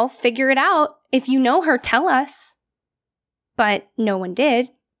dead girl, figure it out. If you know her, tell us. But no one did.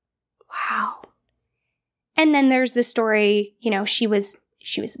 Wow. And then there's the story, you know, she was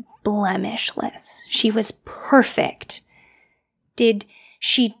blemishless. She was perfect. Did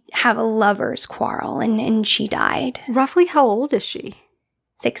she have a lover's quarrel and she died? Roughly how old is she?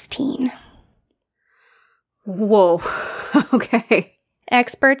 16. Whoa. Okay.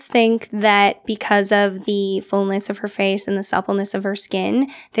 Experts think that because of the fullness of her face and the suppleness of her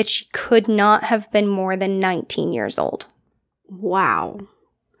skin, that she could not have been more than 19 years old. Wow.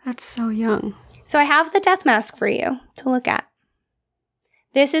 That's so young. So I have the death mask for you to look at.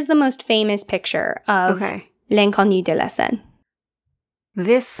 This is the most famous picture of L'Inconnu de la Seine.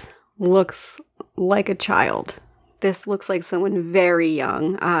 This looks like a child. This looks like someone very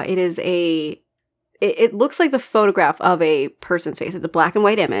young. It looks like the photograph of a person's face. It's a black and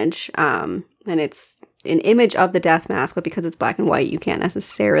white image, and it's an image of the death mask, but because it's black and white, you can't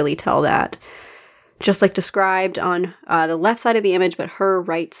necessarily tell that. Just like described on the left side of the image, but her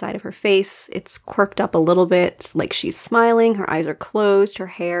right side of her face, it's quirked up a little bit, like she's smiling, her eyes are closed, her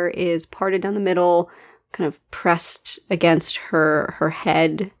hair is parted down the middle, kind of pressed against her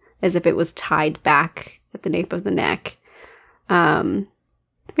head as if it was tied back at the nape of the neck.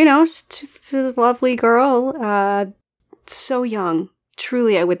 She's a lovely girl, so young.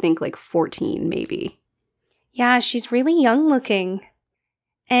 Truly, I would think like 14, maybe. Yeah, she's really young looking.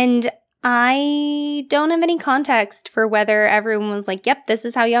 And I don't have any context for whether everyone was like, yep, this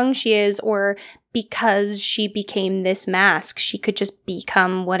is how young she is, or because she became this mask, she could just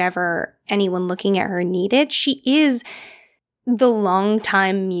become whatever anyone looking at her needed. She is the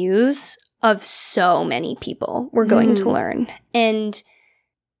longtime muse of so many people we're going to learn. And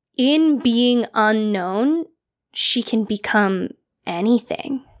in being unknown, she can become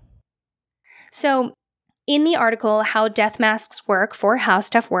anything. So in the article, How Death Masks Work for How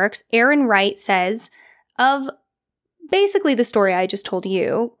Stuff Works, Aaron Wright says of basically the story I just told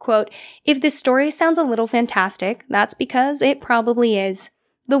you, quote, "If this story sounds a little fantastic, that's because it probably is.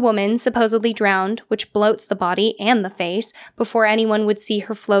 The woman supposedly drowned, which bloats the body and the face before anyone would see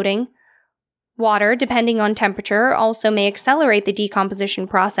her floating. Water, depending on temperature, also may accelerate the decomposition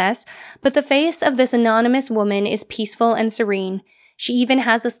process, but the face of this anonymous woman is peaceful and serene. She even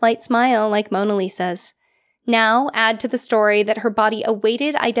has a slight smile like Mona Lisa's. Now, add to the story that her body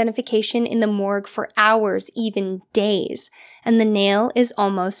awaited identification in the morgue for hours, even days, and the nail is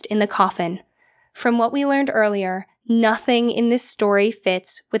almost in the coffin. From what we learned earlier, nothing in this story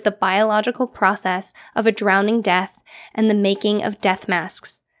fits with the biological process of a drowning death and the making of death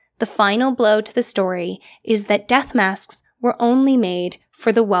masks. The final blow to the story is that death masks were only made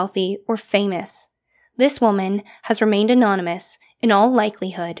for the wealthy or famous. This woman has remained anonymous. In all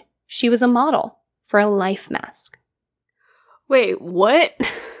likelihood, she was a model for a life mask." Wait, what?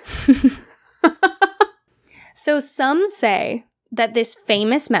 So some say that this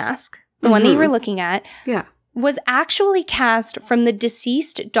famous mask, the one that you were looking at, was actually cast from the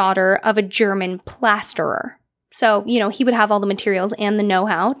deceased daughter of a German plasterer. So, he would have all the materials and the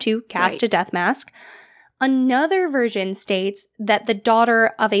know-how to cast a death mask. Another version states that the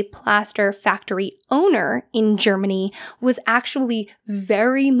daughter of a plaster factory owner in Germany was actually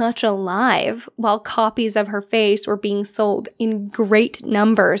very much alive while copies of her face were being sold in great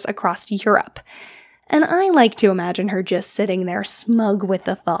numbers across Europe. And I like to imagine her just sitting there smug with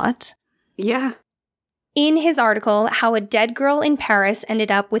the thought. Yeah. In his article, How a Dead Girl in Paris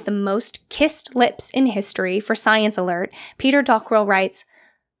Ended Up with the Most Kissed Lips in History for Science Alert, Peter Dockrell writes,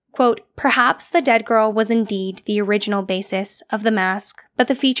 quote, "Perhaps the dead girl was indeed the original basis of the mask, but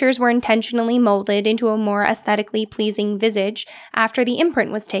the features were intentionally molded into a more aesthetically pleasing visage after the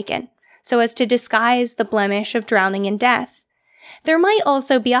imprint was taken, so as to disguise the blemish of drowning and death. There might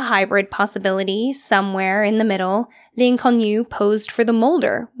also be a hybrid possibility somewhere in the middle. L'Inconnue posed for the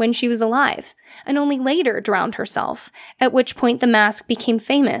molder when she was alive, and only later drowned herself, at which point the mask became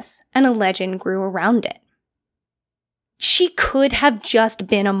famous and a legend grew around it." She could have just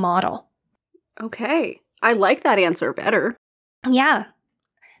been a model. Okay. I like that answer better. Yeah.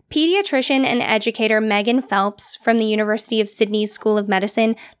 Pediatrician and educator Megan Phelps from the University of Sydney's School of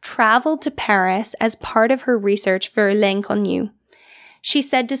Medicine traveled to Paris as part of her research for L'Inconnue. She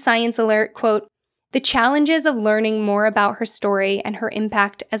said to Science Alert, quote, "The challenges of learning more about her story and her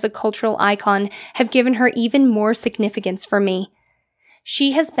impact as a cultural icon have given her even more significance for me.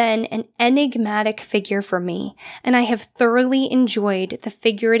 She has been an enigmatic figure for me, and I have thoroughly enjoyed the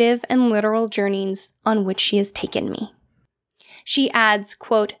figurative and literal journeys on which she has taken me." She adds,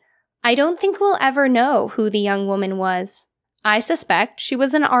 quote, "I don't think we'll ever know who the young woman was. I suspect she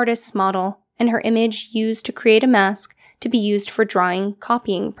was an artist's model, and her image used to create a mask to be used for drawing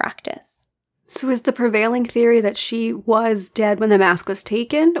copying practice." So is the prevailing theory that she was dead when the mask was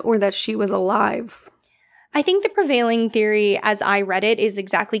taken, or that she was alive? I think the prevailing theory, as I read it, is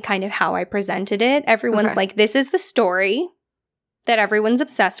exactly kind of how I presented it. Everyone's like, this is the story that everyone's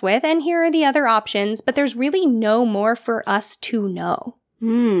obsessed with, and here are the other options, but there's really no more for us to know.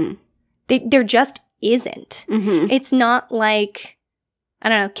 There just isn't. It's not like, I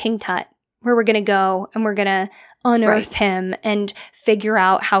don't know, King Tut, where we're going to go and we're going to unearth him and figure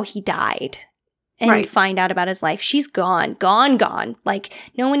out how he died and find out about his life. She's gone. Like,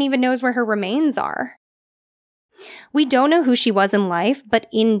 no one even knows where her remains are. We don't know who she was in life, but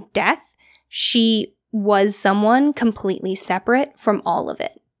in death, she was someone completely separate from all of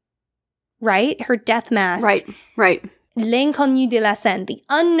it. Right? Her death mask. Right. L'inconnue de la Seine, the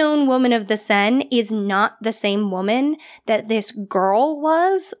unknown woman of the Seine, is not the same woman that this girl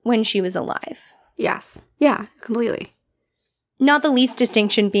was when she was alive. Yes. Yeah, completely. Not the least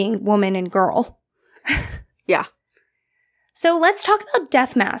distinction being woman and girl. Yeah. So let's talk about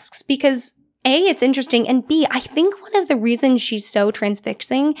death masks because A, it's interesting, and B, I think one of the reasons she's so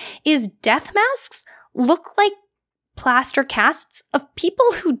transfixing is death masks look like plaster casts of people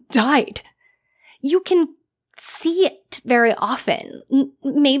who died. You can see it very often.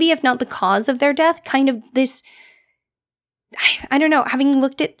 Maybe if not the cause of their death, kind of this, I don't know, having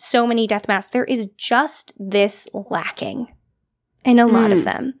looked at so many death masks, there is just this lacking in a lot of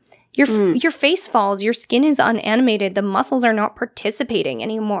them. Your face falls, your skin is unanimated, the muscles are not participating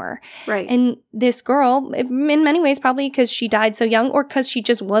anymore. Right. And this girl, in many ways, probably because she died so young or because she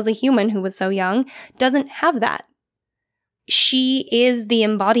just was a human who was so young, doesn't have that. She is the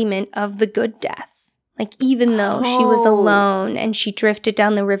embodiment of the good death. Like, even though she was alone and she drifted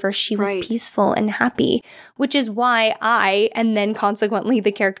down the river, she was peaceful and happy, which is why I, and then consequently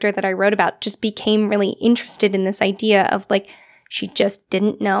the character that I wrote about, just became really interested in this idea of, like, she just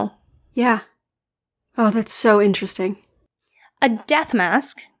didn't know. Yeah. Oh, that's so interesting. A death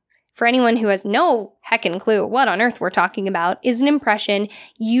mask, for anyone who has no heckin' clue what on earth we're talking about, is an impression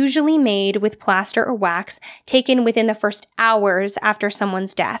usually made with plaster or wax taken within the first hours after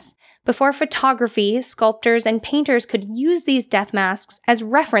someone's death. Before photography, sculptors and painters could use these death masks as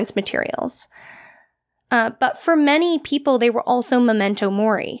reference materials. But for many people, they were also memento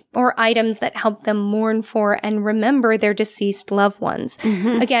mori, or items that helped them mourn for and remember their deceased loved ones.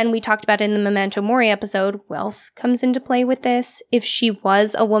 Mm-hmm. Again, we talked about in the memento mori episode, wealth comes into play with this. If she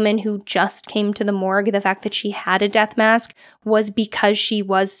was a woman who just came to the morgue, the fact that she had a death mask was because she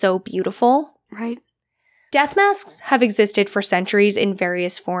was so beautiful. Right. Death masks have existed for centuries in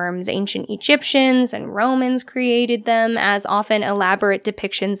various forms. Ancient Egyptians and Romans created them as often elaborate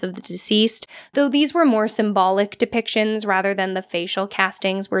depictions of the deceased, though these were more symbolic depictions rather than the facial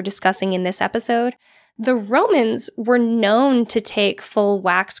castings we're discussing in this episode. The Romans were known to take full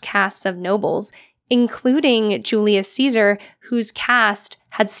wax casts of nobles, including Julius Caesar, whose cast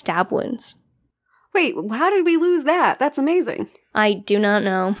had stab wounds. Wait, how did we lose that? That's amazing. I do not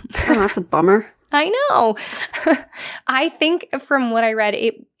know. Oh, that's a bummer. I know. I think from what I read,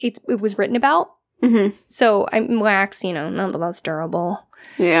 it was written about. Mm-hmm. So wax, not the most durable.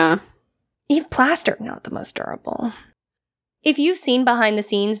 Yeah. Even plaster, not the most durable. If you've seen behind the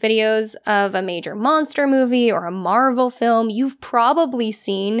scenes videos of a major monster movie or a Marvel film, you've probably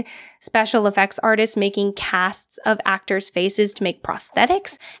seen special effects artists making casts of actors' faces to make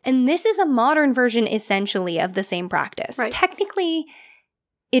prosthetics. And this is a modern version, essentially, of the same practice. Right. Technically,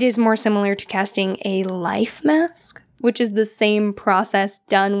 it is more similar to casting a life mask, which is the same process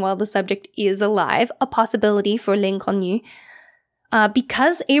done while the subject is alive, a possibility for l'inconnu.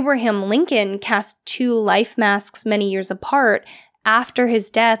 Because Abraham Lincoln cast 2 life masks many years apart, after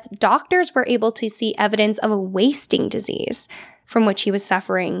his death, doctors were able to see evidence of a wasting disease from which he was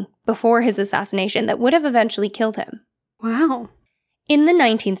suffering before his assassination that would have eventually killed him. Wow. In the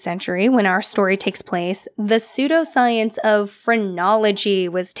 19th century, when our story takes place, the pseudoscience of phrenology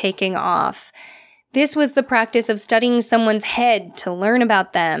was taking off. This was the practice of studying someone's head to learn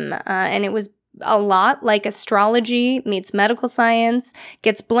about them, and it was a lot like astrology meets medical science,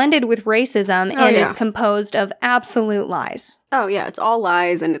 gets blended with racism, and is composed of absolute lies. Oh, yeah, it's all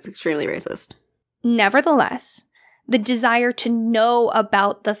lies, and it's extremely racist. Nevertheless, the desire to know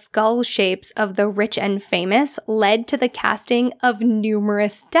about the skull shapes of the rich and famous led to the casting of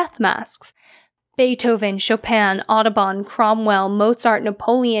numerous death masks. Beethoven, Chopin, Audubon, Cromwell, Mozart,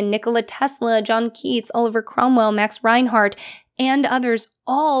 Napoleon, Nikola Tesla, John Keats, Oliver Cromwell, Max Reinhardt, and others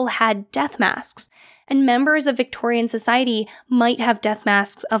all had death masks. And members of Victorian society might have death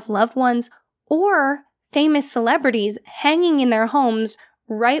masks of loved ones or famous celebrities hanging in their homes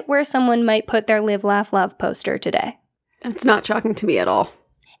right where someone might put their Live, Laugh, Love poster today. It's not shocking to me at all.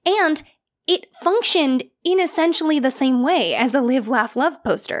 And it functioned in essentially the same way as a Live, Laugh, Love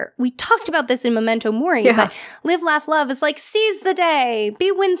poster. We talked about this in Memento Mori, but Live, Laugh, Love is like, seize the day,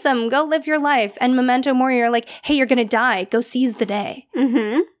 be winsome, go live your life. And Memento Mori are like, hey, you're gonna die, go seize the day.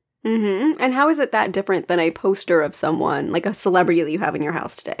 Mm-hmm. Mm-hmm. And how is it that different than a poster of someone, like a celebrity that you have in your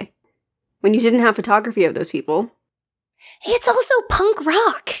house today? When you didn't have photography of those people. It's also punk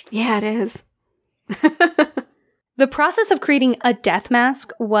rock. Yeah, it is. The process of creating a death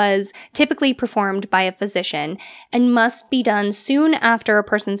mask was typically performed by a physician and must be done soon after a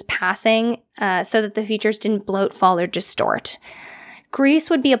person's passing so that the features didn't bloat, fall, or distort.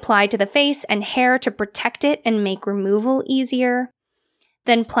 Grease would be applied to the face and hair to protect it and make removal easier.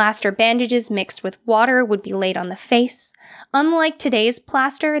 Then plaster bandages mixed with water would be laid on the face. Unlike today's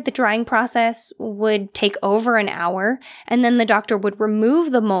plaster, the drying process would take over an hour, and then the doctor would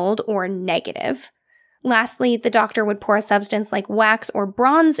remove the mold or negative. Lastly, the doctor would pour a substance like wax or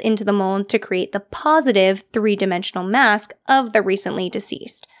bronze into the mold to create the positive three-dimensional mask of the recently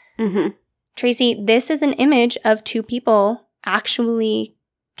deceased. Mm-hmm. Tracy, this is an image of two people actually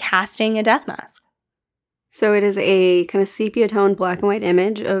casting a death mask. So it is a kind of sepia-toned black and white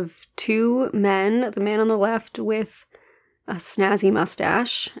image of two men, the man on the left with a snazzy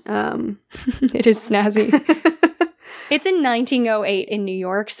mustache. It is snazzy. It's in 1908 in New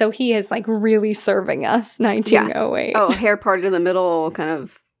York, so he is like really serving us. 1908. Yes. Oh, hair parted in the middle, kind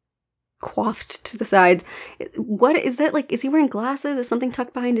of coiffed to the sides. What is that like? Is he wearing glasses? Is something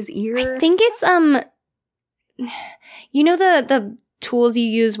tucked behind his ear? I think it's you know the tools you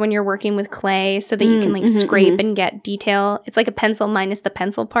use when you're working with clay so that you can like scrape and get detail. It's like a pencil minus the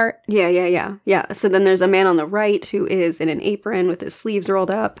pencil part. Yeah. So then there's a man on the right who is in an apron with his sleeves rolled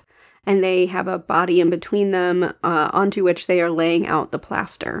up. And they have a body in between them onto which they are laying out the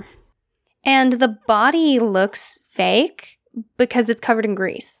plaster. And the body looks fake because it's covered in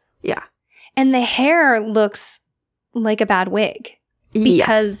grease. Yeah. And the hair looks like a bad wig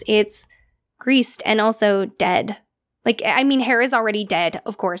because it's greased and also dead. Like, I mean, hair is already dead,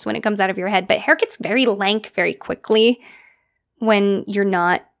 of course, when it comes out of your head. But hair gets very lank very quickly when you're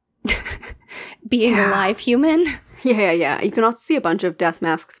not being a live human. Yeah. You can also see a bunch of death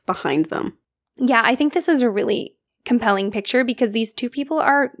masks behind them. Yeah, I think this is a really compelling picture because these two people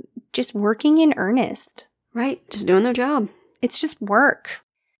are just working in earnest. Right, just doing their job. It's just work.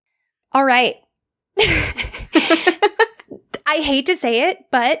 All right. I hate to say it,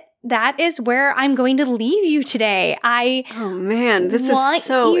 but that is where I'm going to leave you today. Oh man, this is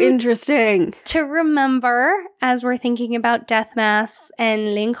so interesting. To remember, as we're thinking about death masks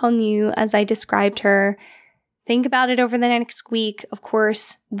and L'Inconnue as I described her, think about it over the next week, of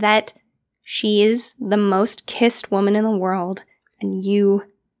course, that she is the most kissed woman in the world, and you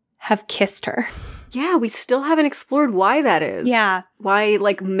have kissed her. Yeah, we still haven't explored why that is. Yeah. Why,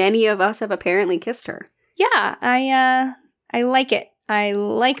 like, many of us have apparently kissed her. Yeah, I like it. I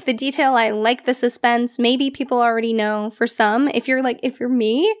like the detail. I like the suspense. Maybe people already know. For some, if you're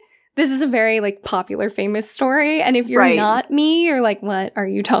me, this is a very, like, popular, famous story. And if you're not me, you're like, what are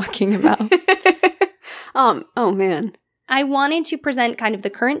you talking about? Oh man. I wanted to present kind of the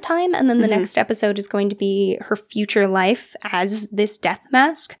current time, and then the next episode is going to be her future life as this death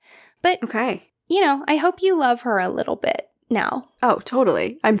mask. But, okay, you know, I hope you love her a little bit now. Oh,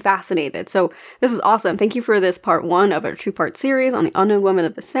 totally. I'm fascinated. So this was awesome. Thank you for this part 1 of our 2-part series on the Unknown Women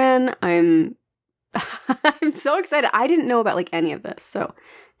of the Seine. I'm so excited. I didn't know about like any of this, so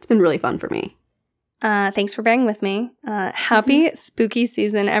it's been really fun for me. Thanks for bearing with me. Happy spooky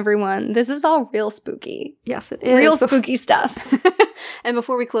season, everyone. This is all real spooky. Yes, it is. Real spooky stuff. And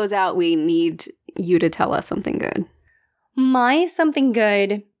before we close out, we need you to tell us something good. My something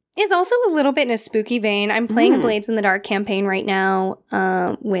good is also a little bit in a spooky vein. I'm playing a Blades in the Dark campaign right now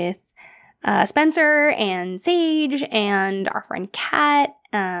with Spencer and Sage and our friend Kat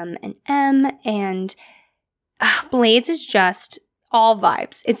and Em. And Blades is just all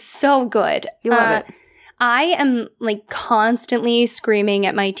vibes. It's so good. You love it. I am like constantly screaming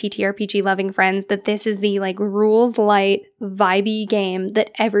at my TTRPG loving friends that this is the like rules light vibey game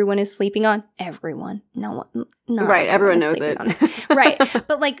that everyone is sleeping on. Everyone. No one. Not right. Everyone knows it. Right.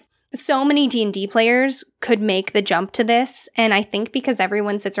 But like so many D&D players could make the jump to this. And I think because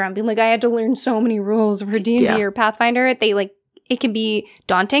everyone sits around being like, I had to learn so many rules for D&D or Pathfinder, they like, it can be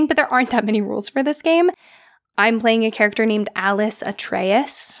daunting, but there aren't that many rules for this game. I'm playing a character named Alice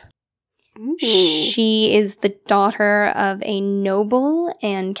Atreus. Ooh. She is the daughter of a noble,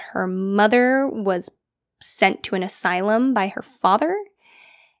 and her mother was sent to an asylum by her father.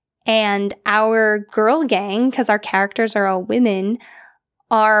 And our girl gang, because our characters are all women,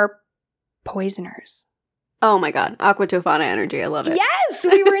 are poisoners. Oh my god, Aqua Tofana energy, I love it. Yes,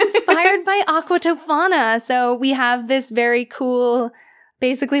 we were inspired by Aqua Tofana. So we have this very cool,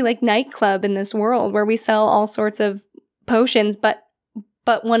 basically like nightclub in this world where we sell all sorts of potions, but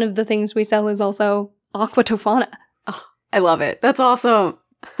one of the things we sell is also Aqua Tofana. Oh, I love it. That's awesome.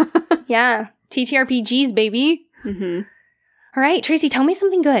 Yeah. TTRPGs, baby. All right, Tracy, tell me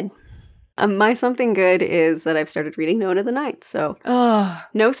something good. My something good is that I've started reading None of the Ninth. So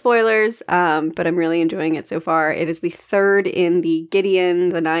no spoilers, but I'm really enjoying it so far. It is the third in the Gideon,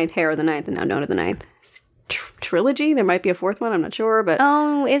 the Ninth, Harrow the Ninth, and now None of the Ninth trilogy. There might be a fourth one, I'm not sure, but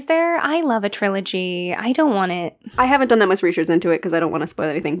oh, is there? I love a trilogy. I don't want it. I haven't done that much research into it because I don't want to spoil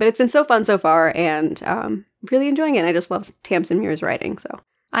anything, but it's been so fun so far, and really enjoying it. And I just love Tamsin Muir's writing. So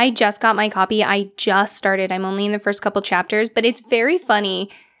I just got my copy. I just started. I'm only in the first couple chapters, but it's very funny.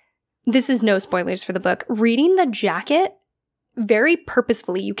 This is no spoilers for the book. Reading the jacket, very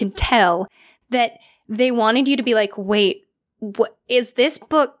purposefully, you can tell that they wanted you to be like, wait, what is this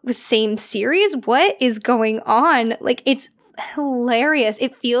book the same series? What is going on? Like, it's hilarious.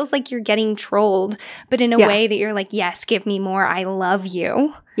 It feels like you're getting trolled, but in a way that you're like, yes, give me more. I love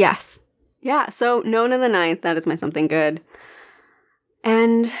you. Yes. Yeah. So None of the Ninth, that is my something good.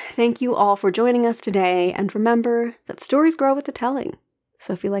 And thank you all for joining us today. And remember that stories grow with the telling.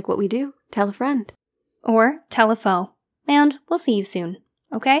 So if you like what we do, tell a friend. Or tell a foe. And we'll see you soon.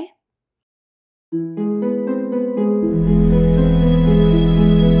 Okay?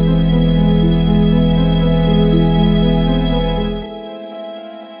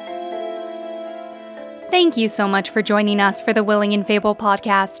 Thank you so much for joining us for the Willing and Fable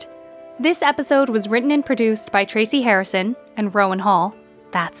podcast. This episode was written and produced by Tracy Harrison and Rowan Hall.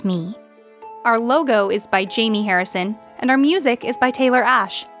 That's me. Our logo is by Jamie Harrison, and our music is by Taylor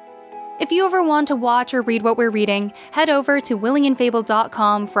Ash. If you ever want to watch or read what we're reading, head over to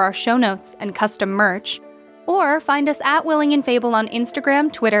willingandfable.com for our show notes and custom merch, or find us at Willing and Fable on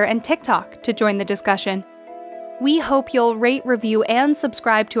Instagram, Twitter, and TikTok to join the discussion. We hope you'll rate, review, and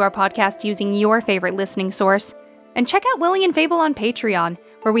subscribe to our podcast using your favorite listening source. And check out Willing and Fable on Patreon,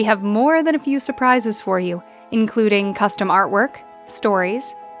 where we have more than a few surprises for you, including custom artwork,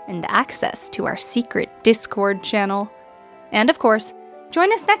 stories, and access to our secret Discord channel. And of course,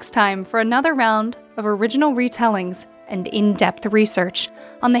 join us next time for another round of original retellings and in-depth research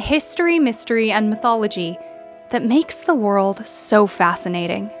on the history, mystery, and mythology that makes the world so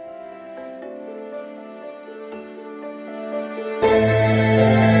fascinating.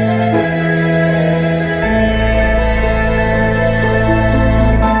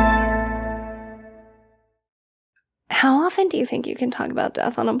 How often do you think you can talk about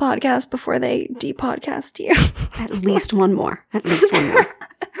death on a podcast before they depodcast you? At least one more. At least one more.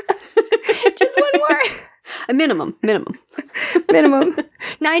 Just one more. A minimum.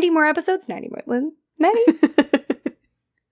 90 more episodes? 90 more. 90?